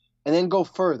planet, and then go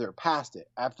further past it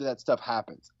after that stuff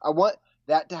happens. I want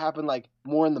that to happen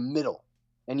more in the middle,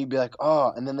 and you'd be like,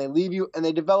 oh, and then they leave you and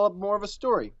they develop more of a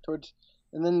story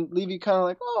and then leave you kind of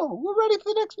like, oh, we're ready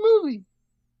for the next movie.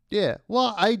 Yeah,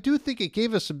 well, I do think it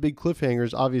gave us some big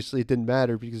cliffhangers. Obviously, it didn't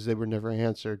matter because they were never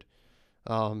answered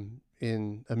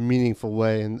in a meaningful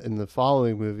way in the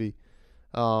following movie.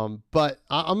 But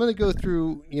I'm going to go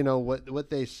through, what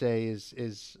they say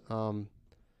is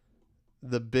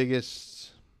the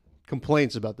biggest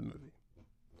complaints about the movie.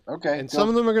 Okay. And some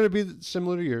of them are going to be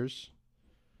similar to yours.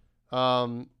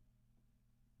 The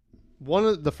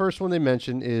first one they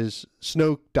mentioned is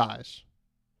Snoke dies.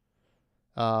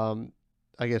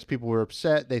 I guess people were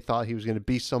upset. They thought he was going to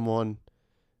be someone.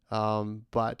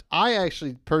 But I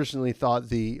actually personally thought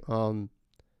the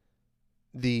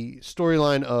the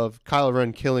storyline of Kylo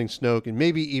Ren killing Snoke and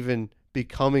maybe even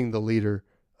becoming the leader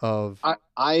of.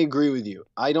 I agree with you.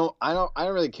 I don't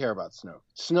really care about Snoke.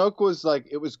 Snoke was like,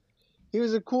 he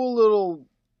was a cool little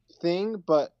thing,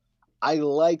 but I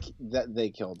like that they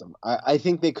killed him. I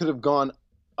think they could have gone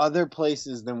other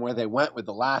places than where they went with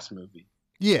the last movie.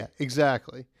 Yeah,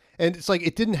 exactly. And it's like,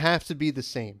 it didn't have to be the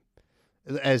same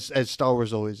as Star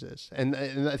Wars always is. And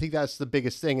I think that's the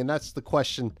biggest thing. And that's the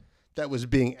question that was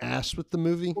being asked with the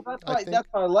movie. Well, that's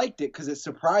why I liked it, because it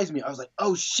surprised me. I was like,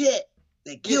 oh shit,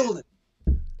 they killed him.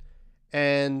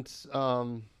 And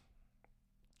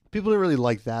people didn't really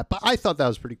like that, but I thought that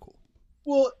was pretty cool.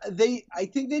 Well, I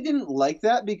think they didn't like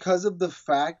that because of the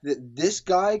fact that this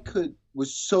guy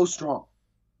was so strong.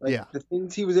 Like, yeah. The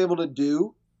things he was able to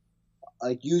do,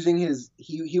 like using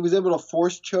he was able to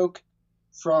force choke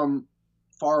from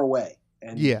far away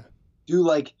and do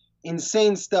like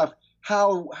insane stuff.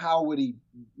 How would he,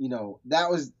 that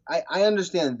was, I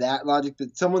understand that logic,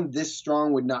 that someone this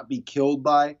strong would not be killed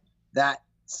by that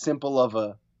simple of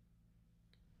a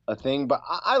thing, but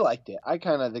I liked it.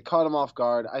 They caught him off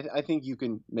guard. I think you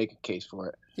can make a case for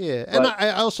it. Yeah, and I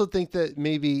also think that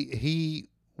maybe he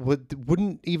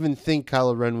wouldn't even think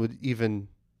Kylo Ren would even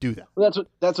do that. Well,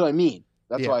 that's what I mean.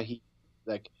 That's why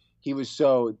he was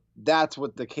so. That's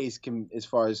what the case can, as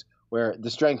far as where the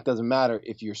strength doesn't matter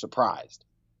if you're surprised.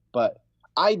 But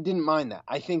I didn't mind that.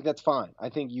 I think that's fine. I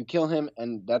think you kill him,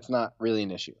 and that's not really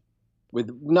an issue. At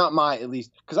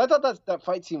least, because I thought that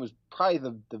fight scene was probably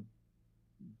the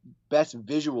best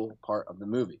visual part of the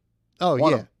movie. Oh,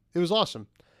 yeah. It was awesome.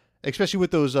 Especially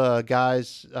with those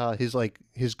guys,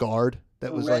 his guard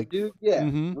that was like... dude? Yeah.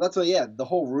 Mm-hmm. That's the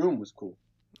whole room was cool.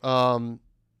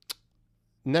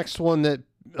 Next one that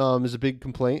is a big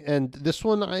complaint, and this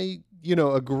one I,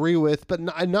 agree with, but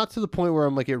not to the point where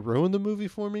I'm like, it ruined the movie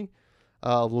for me.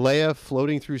 Leia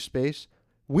floating through space.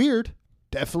 Weird.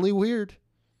 Definitely weird.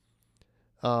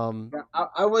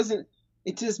 I wasn't...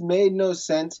 It just made no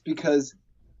sense because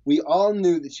we all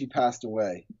knew that she passed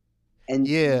away. And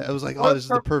yeah, it was like, oh, this is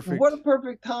the perfect... What a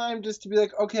perfect time just to be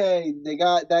like, okay, they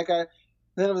got that guy. And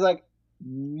then it was like,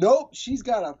 nope, she's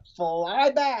got to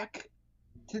fly back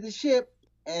to the ship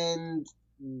and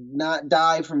not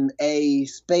die from A,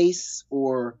 space,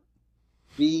 or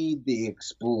B, the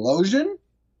explosion.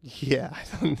 Yeah, I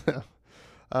don't know.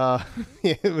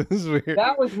 Yeah, it was weird.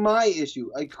 That was my issue.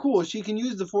 Like, cool, she can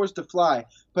use the Force to fly,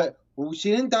 but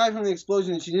she didn't die from the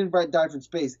explosion, and she didn't die from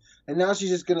space. And now she's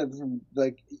just gonna,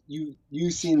 like, you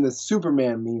seen the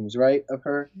Superman memes, right, of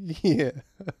her? Yeah.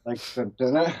 Like,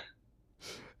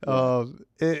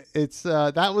 it's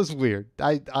that was weird.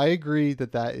 I agree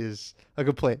that is a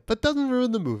complaint, but doesn't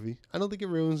ruin the movie. I don't think it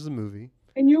ruins the movie.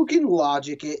 And you can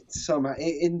logic it somehow.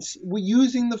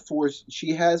 Using the Force,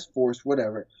 she has Force,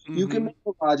 whatever. Mm-hmm. You can make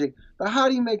the logic, but how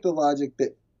do you make the logic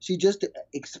that she just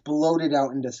exploded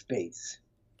out into space?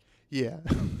 Yeah.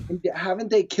 And haven't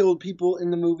they killed people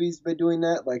in the movies by doing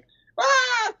that? Like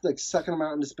sucking them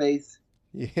out into space?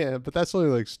 Yeah, but that's only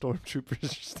like stormtroopers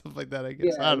or stuff like that, I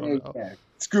guess. Yeah, I don't know. Yeah.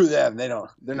 Screw them. They're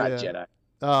not Jedi.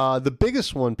 The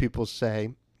biggest one people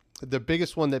say, the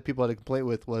biggest one that people had a complaint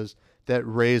with was that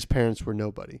Rey's parents were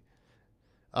nobody.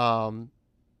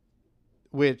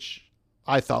 Which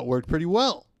I thought worked pretty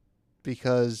well,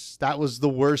 because that was the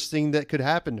worst thing that could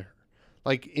happen to her.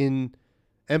 Like in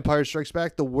Empire Strikes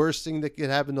Back, the worst thing that could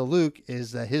happen to Luke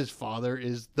is that his father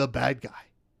is the bad guy.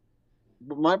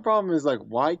 But my problem is, like,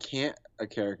 why can't a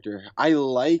character... I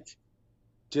like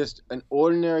just an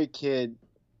ordinary kid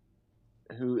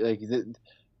who, like,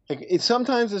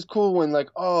 sometimes it's cool when, like,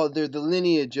 oh, they're the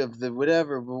lineage of the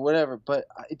whatever, but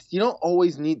you don't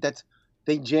always need...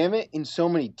 They jam it in so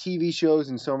many TV shows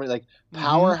and so many, like,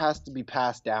 power has to be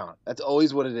passed down. That's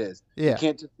always what it is. Yeah. You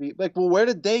can't just be, like, well, where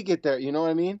did they get there? You know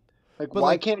what I mean? Like,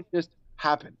 why can't it just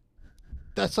happen?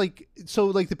 That's like... So,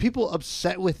 like, the people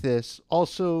upset with this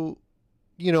also...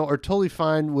 are totally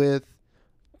fine with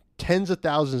tens of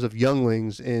thousands of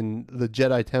younglings in the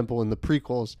Jedi Temple in the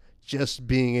prequels just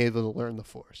being able to learn the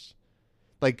Force.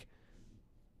 Like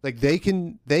they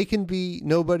can be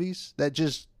nobodies that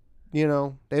just, they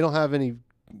don't have any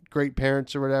great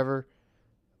parents or whatever,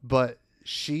 but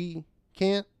she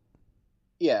can't.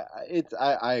 Yeah,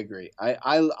 I agree.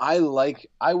 I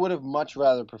would have much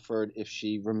rather preferred if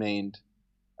she remained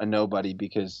a nobody,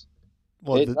 because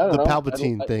the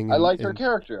Palpatine thing. I liked her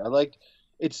character. I liked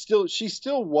it. She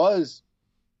still was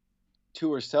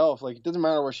to herself. Like, it doesn't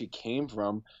matter where she came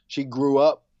from. She grew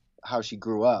up how she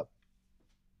grew up.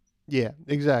 Yeah,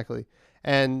 exactly.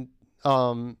 And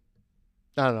I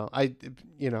don't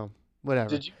know. Whatever.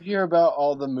 Did you hear about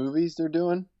all the movies they're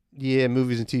doing? Yeah,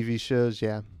 movies and TV shows.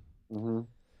 Yeah. Mm-hmm.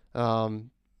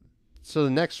 So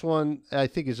the next one I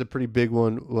think is a pretty big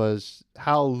one was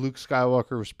how Luke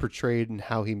Skywalker was portrayed and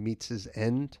how he meets his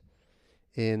end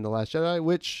in The Last Jedi,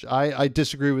 which I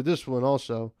disagree with this one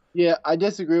also. Yeah, I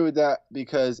disagree with that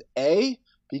because I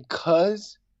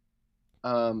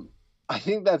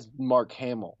think that's Mark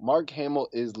Hamill. Mark Hamill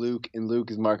is Luke and Luke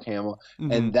is Mark Hamill.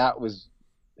 Mm-hmm. And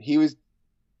he was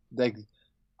like,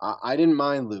 I didn't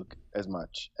mind Luke as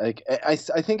much. Like, I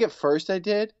think at first I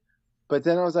did, but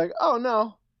then I was like, oh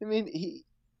no. I mean,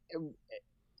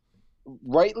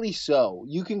 rightly so.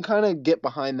 You can kind of get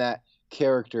behind that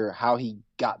character, how he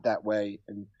got that way.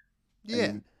 And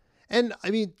I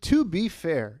mean, to be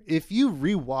fair, if you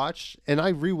rewatch, and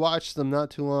I rewatched them not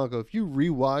too long ago, if you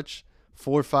rewatch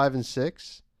 4, 5, and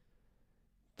 6,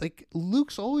 like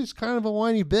Luke's always kind of a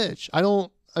whiny bitch. I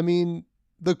mean,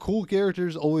 the cool character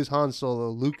is always Han Solo.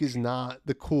 Luke is not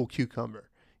the cool cucumber,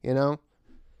 you know?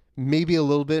 Maybe a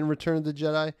little bit in Return of the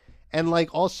Jedi. And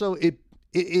like also it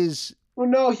is. Well,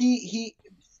 no, he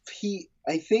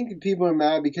I think people are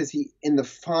mad because he, in the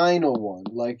final one,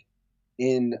 like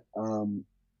in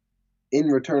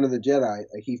Return of the Jedi,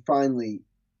 like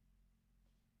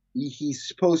he's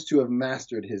supposed to have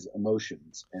mastered his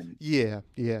emotions. And yeah.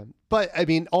 But I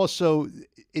mean, also,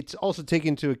 it's also taken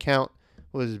into account,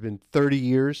 what has it been, 30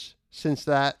 years since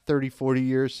that, 30, 40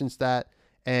 years since that.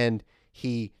 And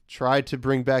he tried to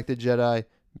bring back the Jedi,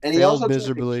 and failed he also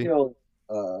miserably. Tried to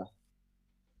kill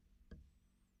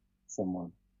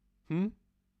someone.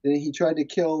 He tried to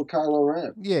kill Kylo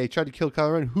Ren. Yeah, he tried to kill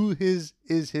Kylo Ren, who is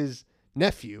his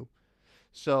nephew.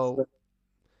 So,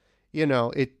 you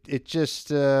know, it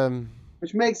just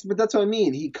which makes, but that's what I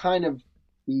mean.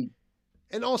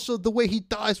 And also the way he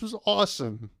dies was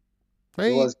awesome.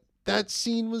 Right? That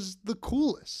scene was the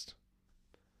coolest.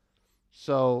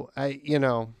 So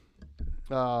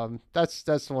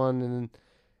that's one. And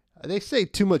they say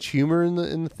too much humor in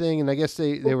the thing, and I guess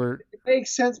they were. It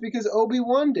makes sense because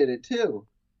Obi-Wan did it too.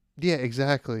 Yeah,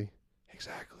 exactly.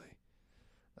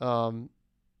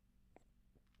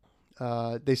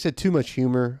 They said too much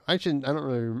humor. I don't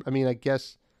really. I mean, I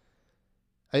guess.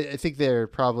 I think they're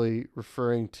probably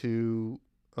referring to.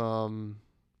 They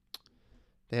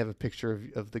have a picture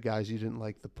of the guys you didn't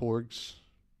like, the Porgs.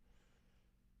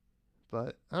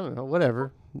 But I don't know.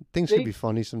 Whatever. Things could be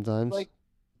funny sometimes. Like,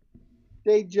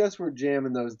 they just were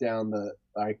jamming those down the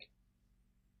like.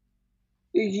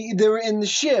 They were in the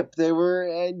ship. They were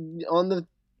on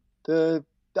the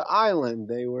island.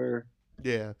 They were.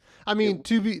 Yeah, I mean,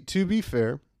 to be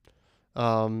fair,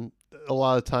 a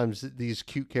lot of times these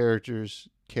cute characters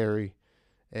carry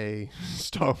a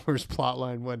Star Wars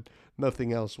plotline when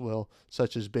nothing else will,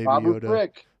 such as Baby Yoda,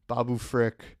 Babu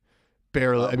Frick,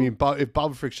 barely. I mean, if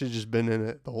Babu Frick should have just been in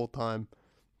it the whole time,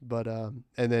 but and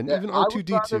then even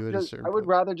R2-D2 at a certain point. I would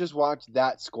rather just watch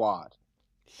that squad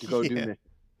to go do missions.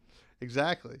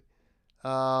 Exactly.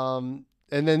 And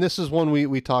then this is one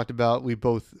we talked about. We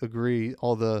both agree.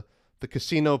 All the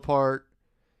casino part,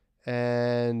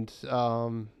 and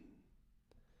then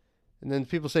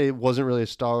people say it wasn't really a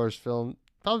Star Wars film,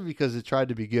 probably because it tried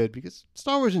to be good. Because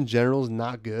Star Wars in general is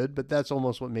not good, but that's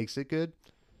almost what makes it good.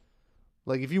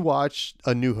 Like if you watch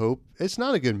A New Hope, it's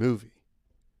not a good movie.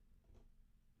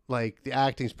 Like the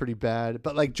acting's pretty bad,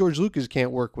 but like George Lucas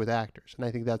can't work with actors, and I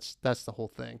think that's the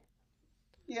whole thing.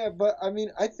 Yeah, but I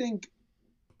mean, I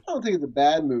don't think it's a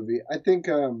bad movie. I think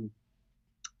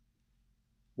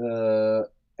the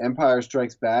Empire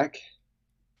Strikes Back.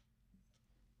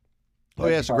 Oh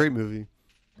yeah, it's a great movie.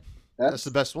 That's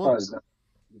the best one.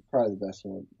 Probably the best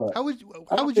one. But how would you?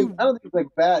 I don't think it's like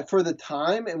bad for the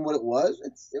time and what it was.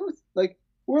 It was like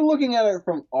we're looking at it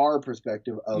from our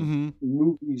perspective of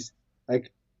movies,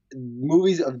 like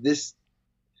movies of this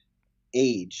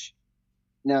age.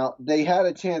 Now they had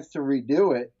a chance to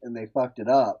redo it and they fucked it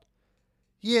up.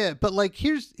 Yeah, but like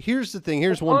here's the thing.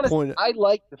 Here's one point. I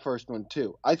liked the first one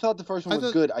too. I thought the first one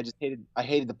was good. I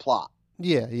hated the plot.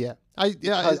 Yeah. I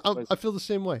feel the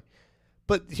same way.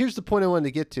 But here's the point I wanted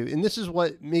to get to, and this is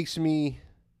what makes me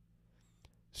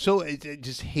so I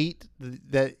just hate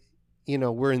that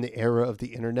we're in the era of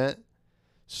the internet.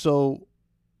 So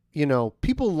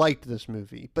people liked this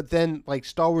movie, but then like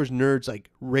Star Wars nerds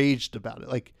like raged about it,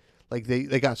 like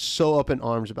they got so up in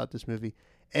arms about this movie.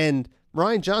 And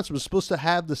Rian Johnson was supposed to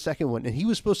have the second one, and he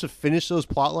was supposed to finish those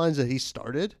plot lines that he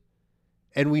started,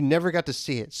 and we never got to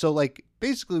see it. So like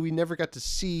basically we never got to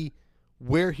see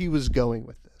where he was going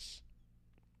with this.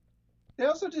 They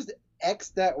also just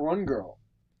X'd that one girl.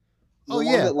 Well,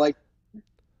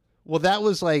 that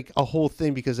was like a whole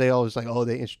thing because they always like,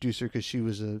 they introduced her because she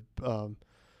was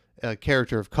a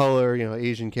character of color,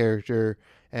 Asian character,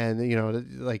 and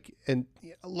and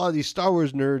a lot of these Star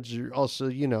Wars nerds are also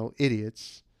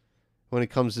idiots when it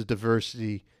comes to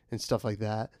diversity and stuff like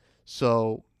that.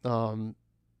 So I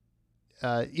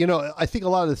think a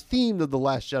lot of the theme of The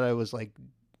Last Jedi was like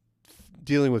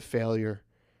dealing with failure,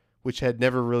 which had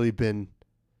never really been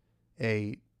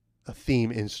a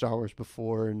theme in Star Wars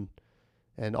before,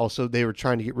 and also they were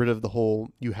trying to get rid of the whole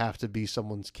you have to be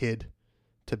someone's kid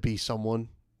to be someone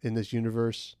in this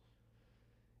universe.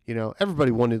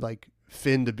 Everybody wanted like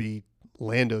Finn to be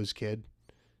Lando's kid,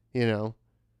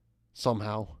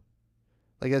 somehow.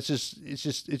 Like it's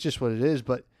just what it is.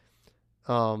 But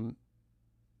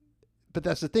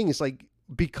that's the thing. It's like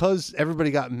because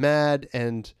everybody got mad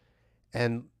and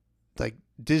like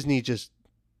Disney just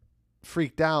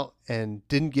freaked out and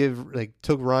didn't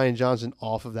took Rian Johnson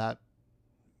off of that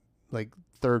like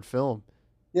third film.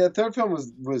 Yeah, the third film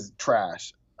was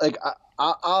trash. Like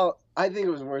I think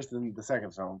it was worse than the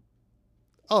second film.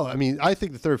 Oh, I mean, I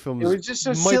think the third film was just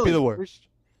so might silly. Be the worst.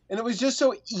 And it was just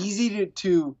so easy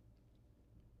to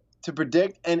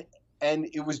predict, and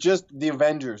it was just the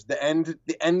Avengers. The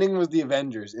ending was the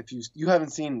Avengers. If you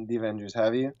haven't seen the Avengers,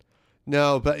 have you?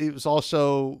 No, but it was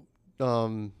also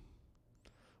Light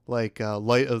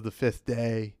of the Fifth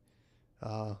Day,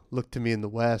 Look to Me in the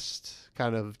West,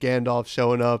 kind of Gandalf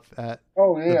showing up at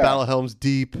the Battle of Helm's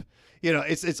Deep.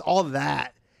 It's all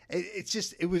that.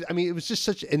 It was just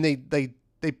such, and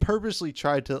they purposely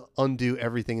tried to undo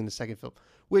everything in the second film,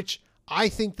 which I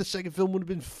think the second film would have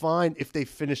been fine if they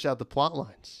finished out the plot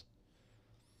lines.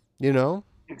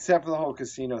 Except for the whole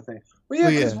casino thing.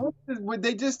 Well, yeah, because would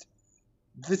they just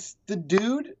the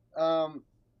dude?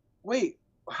 Wait,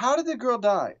 how did the girl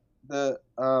die? You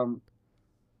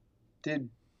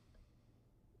didn't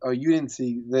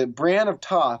see the Brienne of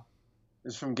Tarth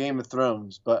is from Game of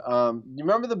Thrones, but you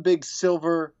remember the big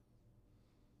silver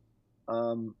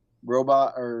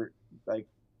robot, or like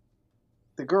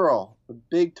the girl, the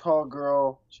big tall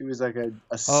girl? She was like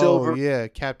a silver. Oh yeah,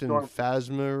 Captain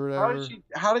Phasma or whatever.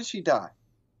 How did she die?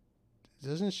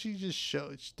 Doesn't she just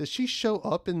show? Does she show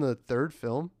up in the third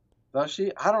film? Does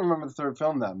she? I don't remember the third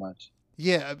film that much.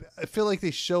 Yeah, I feel like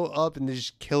they show up and they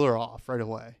just kill her off right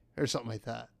away or something like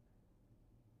that.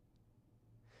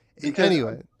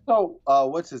 Anyway. So,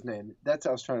 what's his name? That's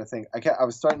what I was trying to think. I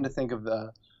was starting to think of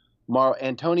the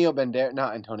Antonio Banderas,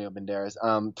 not Antonio Banderas.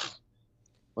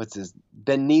 What's his?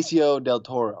 Benicio del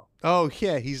Toro. Oh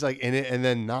yeah, he's like in it and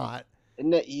then not.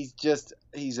 And that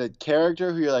he's a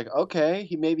character who you're like, okay,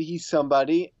 maybe he's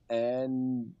somebody,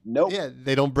 and nope. Yeah,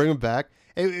 they don't bring him back.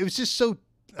 It was just so.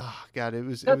 Oh God, it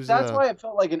was. That's why it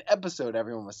felt like an episode.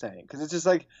 Everyone was saying, because it's just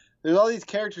like there's all these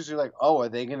characters who are like, oh, are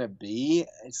they gonna be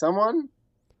someone?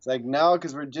 It's like no,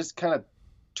 because we're just kind of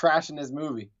trashing this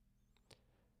movie.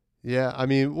 Yeah, I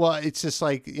mean, well, it's just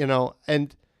like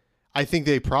and I think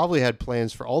they probably had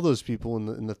plans for all those people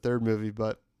in the third movie,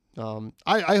 but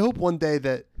I hope one day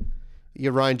that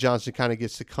Rian Johnson kind of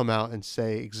gets to come out and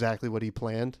say exactly what he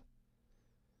planned.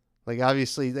 Like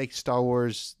obviously, like Star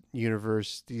Wars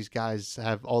universe, these guys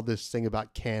have all this thing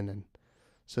about canon,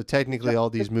 so technically all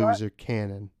these movies are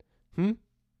canon.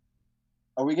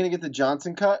 Are we gonna get the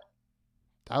Johnson cut?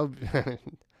 Well,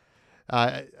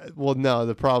 no.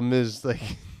 The problem is like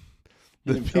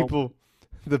the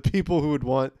people who would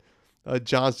want a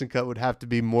Johnson cut would have to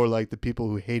be more like the people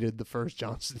who hated the first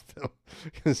Johnson film,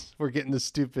 because we're getting the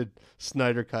stupid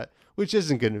Snyder cut, which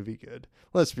isn't going to be good.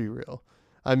 Let's be real.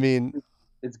 I mean,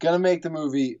 it's going to make the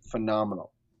movie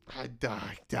phenomenal. I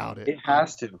doubt it. It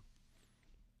has to.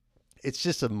 It's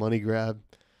just a money grab.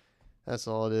 That's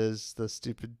all it is. The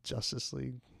stupid Justice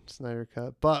League Snyder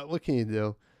cut. But what can you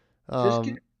do?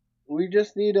 We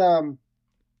just need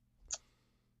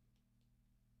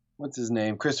what's his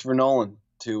name? Christopher Nolan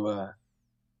to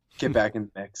get back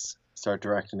in the mix, start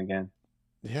directing again.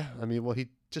 Yeah, I mean, well, he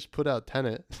just put out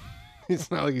Tenet. It's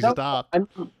not like he stopped. I'm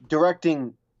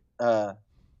directing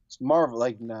Marvel,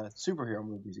 like superhero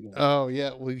movies again. Oh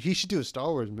yeah, well, he should do a Star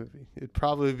Wars movie. It'd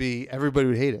probably be, everybody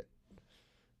would hate it.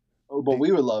 Oh, but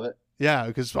we would love it. Yeah,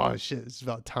 because it's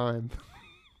about time.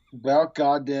 About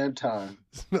goddamn time.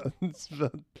 it's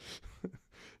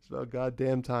about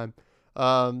goddamn time.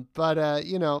 But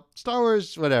Star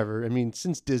Wars, whatever. I mean,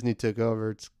 since Disney took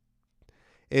over,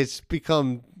 it's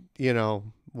become,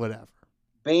 whatever.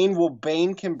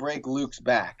 Bane can break Luke's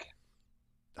back.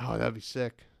 Oh, that'd be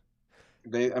sick.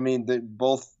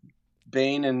 Both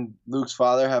Bane and Luke's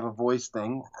father have a voice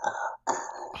thing.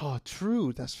 Oh,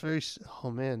 true. That's very.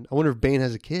 Oh man, I wonder if Bane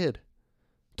has a kid.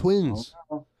 Twins.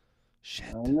 Oh, shit.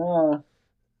 I don't know.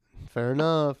 Fair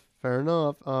enough. Fair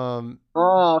enough.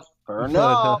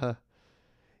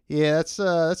 Yeah, that's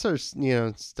our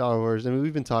Star Wars. I mean,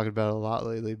 we've been talking about it a lot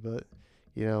lately, but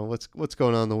what's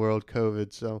going on in the world,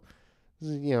 COVID. So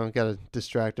got to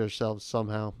distract ourselves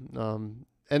somehow.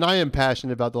 And I am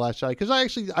passionate about The Last Jedi because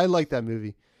I like that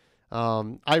movie.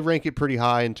 I rank it pretty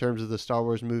high in terms of the Star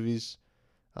Wars movies.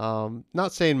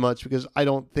 Not saying much because I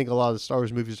don't think a lot of the Star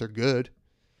Wars movies are good,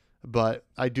 but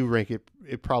I do rank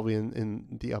it probably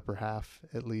in the upper half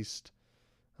at least.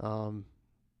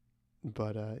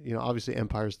 But obviously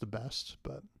Empire's the best,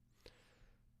 but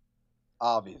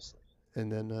obviously.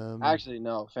 And then actually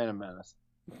no, Phantom Menace.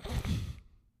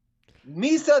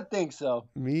 Misa thinks so.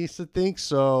 Misa thinks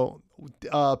so.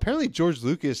 Apparently George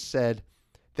Lucas said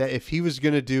that if he was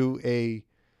going to do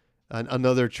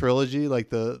another trilogy,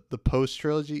 like the post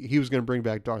trilogy, he was going to bring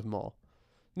back Darth Maul.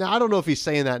 Now I don't know if he's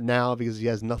saying that now because he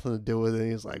has nothing to do with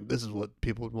it. He's like, this is what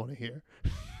people would want to hear.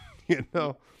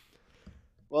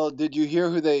 Well, did you hear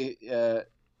who they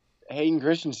Hayden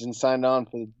Christensen signed on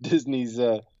for Disney's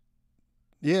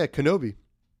Yeah, Kenobi.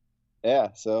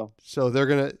 Yeah, so they're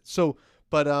going to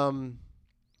but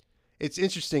it's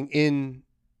interesting in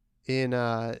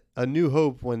A New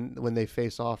Hope when they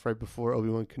face off right before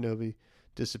Obi-Wan Kenobi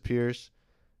disappears.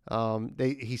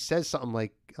 He says something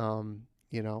like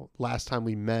last time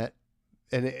we met,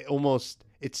 and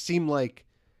it seemed like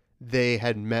they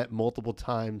had met multiple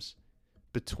times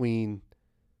between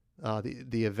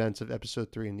the events of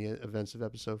Episode 3 and the events of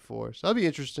Episode 4. So that'll be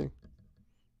interesting.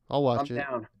 I'll watch it.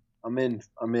 I'm in.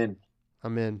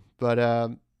 But I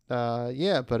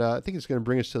think it's going to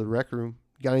bring us to the rec room.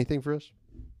 Got anything for us?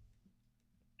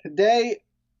 Today,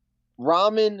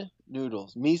 ramen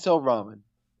noodles, miso ramen.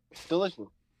 Delicious.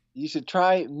 You should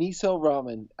try miso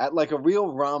ramen at like a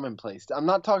real ramen place. I'm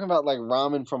not talking about like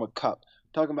ramen from a cup.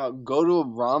 I'm talking about go to a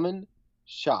ramen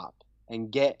shop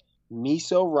and get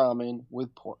miso ramen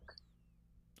with pork.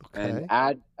 Okay. And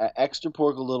add extra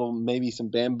pork, maybe some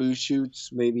bamboo shoots,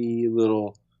 maybe a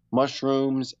little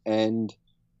mushrooms and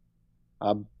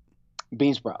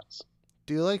bean sprouts.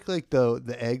 Do you like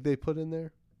the egg they put in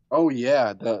there? Oh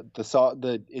yeah,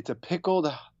 it's a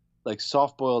pickled like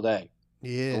soft boiled egg.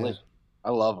 Yeah, delicious. I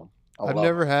love them. I've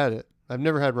never had it. I've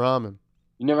never had ramen.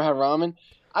 You never had ramen?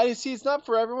 I see. It's not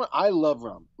for everyone. I love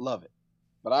ramen, love it.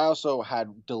 But I also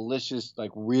had delicious,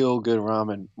 like real good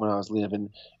ramen when I was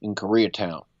living in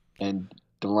Koreatown, and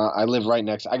I live right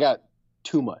next. I got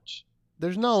too much.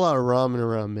 There's not a lot of ramen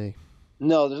around me.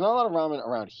 No, there's not a lot of ramen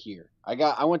around here.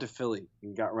 I went to Philly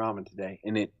and got ramen today,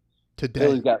 and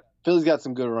Philly's got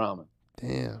some good ramen.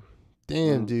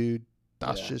 Damn, dude,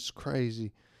 that's just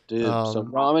crazy, dude. So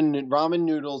ramen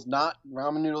noodles, not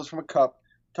ramen noodles from a cup.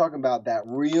 I'm talking about that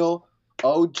real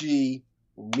OG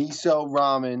miso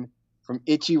ramen from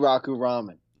Ichiraku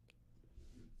Ramen.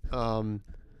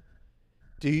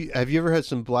 Have you ever had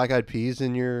some black-eyed peas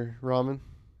in your ramen?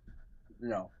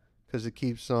 No. Because it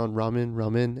keeps on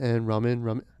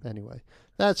ramen. Anyway,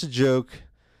 that's a joke.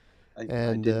 I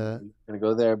didn't gonna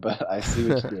go there, but I see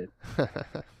what you did.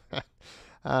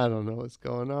 I don't know what's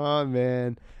going on,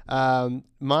 man.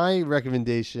 My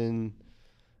recommendation,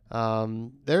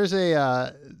 there's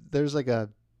like a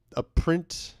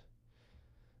print,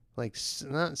 like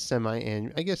not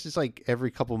semi-annual. I guess it's like every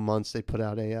couple months they put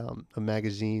out a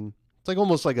magazine. It's like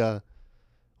almost like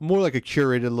more like a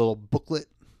curated little booklet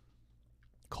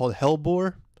called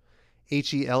Hellbore,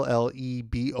 Hellebore.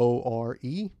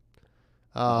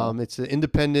 It's an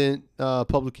independent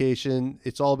publication.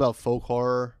 It's all about folk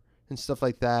horror and stuff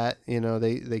like that.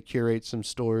 They curate some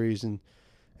stories and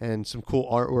some cool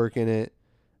artwork in it.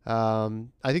 I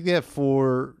think they have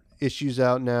 4 issues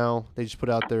out now. They just put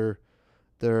out their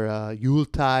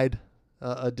Yuletide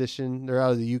edition. They're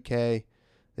out of the UK.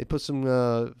 They put some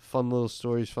fun little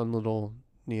stories, fun little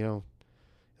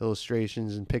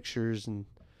illustrations and pictures, and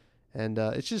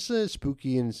it's just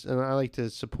spooky, and I like to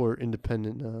support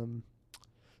independent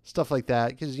stuff like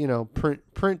that because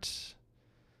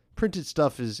printed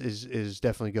stuff is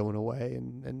definitely going away,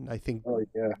 and I think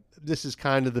this is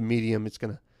kind of the medium it's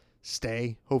gonna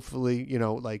stay. Hopefully,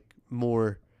 like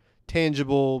more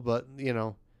tangible, but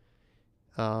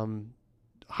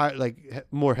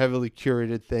more heavily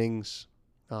curated things,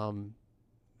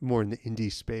 more in the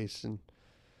indie space, and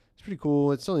it's pretty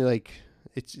cool. It's only like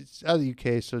it's out of the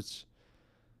UK, so it's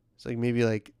like maybe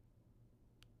like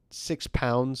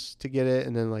 £6 to get it,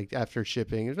 and then like after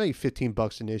shipping, it's maybe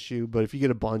 $15 an issue. But if you get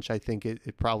a bunch, I think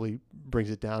it probably brings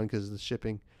it down because the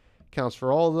shipping counts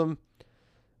for all of them.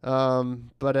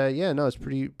 It's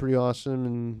pretty awesome.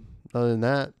 And other than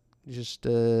that, just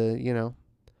we're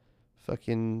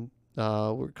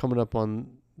coming up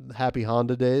on Happy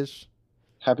Honda Days.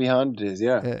 Happy Honda Days,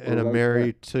 yeah. And a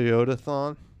merry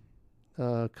Toyota-thon.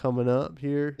 coming up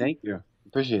here. Thank you.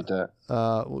 Appreciate that.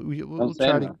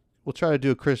 We'll try to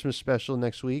do a Christmas special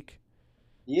next week.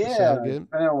 Yeah,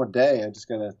 depending on what day. I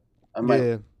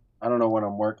don't know when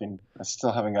I'm working. I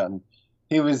still haven't gotten.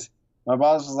 My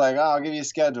boss was like, "Oh, I'll give you a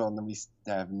schedule," and then we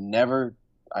have never.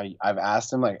 I've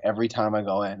asked him like every time I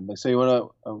go in, like, so you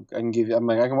want to? I can give you. I'm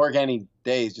like, I can work any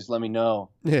days. Just let me know.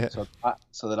 Yeah.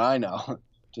 So that I know.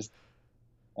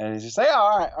 And he's just like,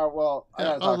 all right, well,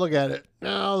 I'll look at it.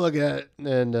 I'll look at it,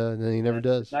 and then he never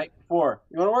does. The night before,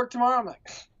 you want to work tomorrow? I'm like,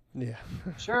 yeah,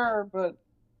 sure, but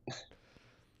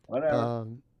whatever.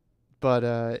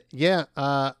 Yeah.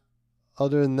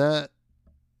 Other than that,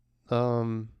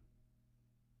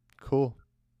 cool.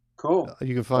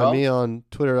 You can find me on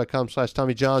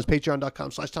twitter.com/TommyJohns,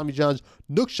 patreon.com/TommyJohns,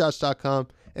 nookshots.com,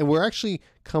 and we're actually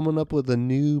coming up with a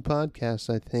new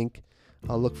podcast, I think.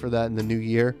 I'll look for that in the new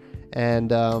year. And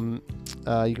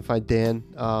you can find Dan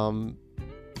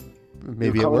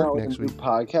maybe at work next week.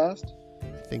 Podcast?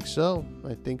 I think so.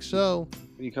 What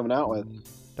are you coming out with?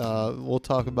 We'll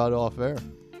talk about it off air.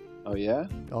 Oh, yeah?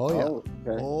 Oh, yeah. Oh,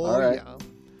 okay. All right. Yeah.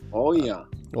 Oh, yeah.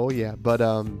 Oh, yeah. But,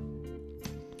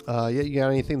 you got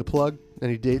anything to plug?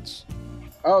 Any dates?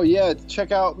 Oh, yeah.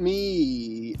 Check out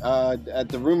me at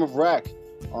the Room of Rec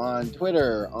on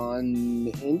Twitter,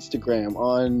 on Instagram,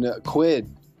 on Quid.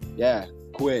 Yeah,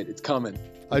 Quid. It's coming.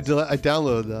 I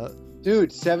downloaded that.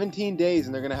 Dude, 17 days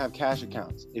and they're going to have cash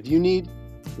accounts.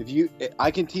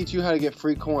 I can teach you how to get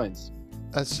free coins.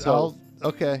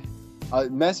 Okay.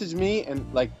 Message me and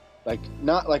it's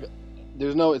not like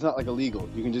illegal.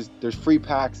 You can there's free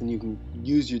packs and you can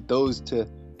use those to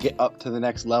get up to the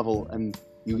next level, and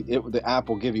the app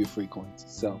will give you free coins.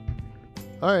 So,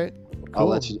 all right, cool. I'll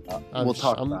let you. We'll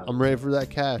talk about it. I'm ready for that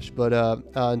cash. But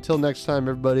until next time,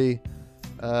 everybody.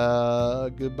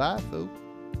 Goodbye, folks.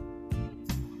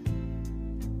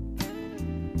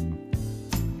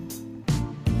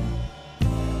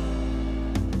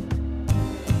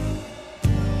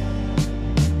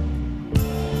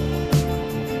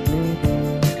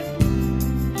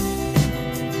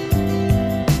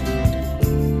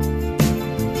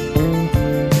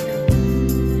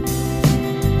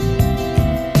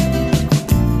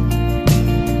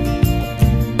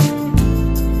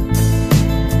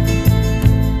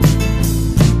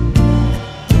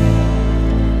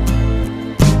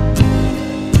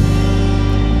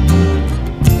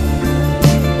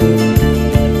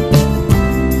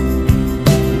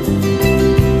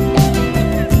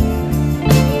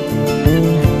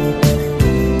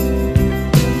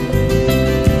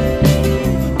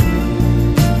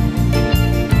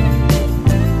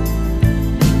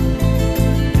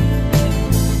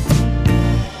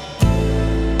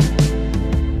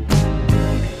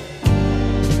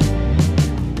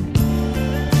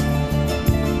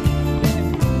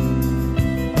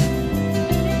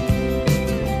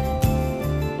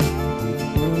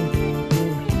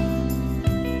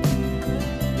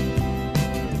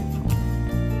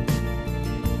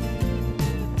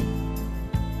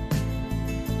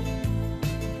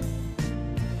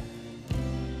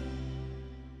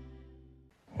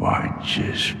 Watch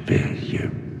you spill your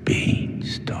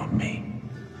beans, Tommy.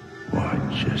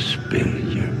 Watch you spill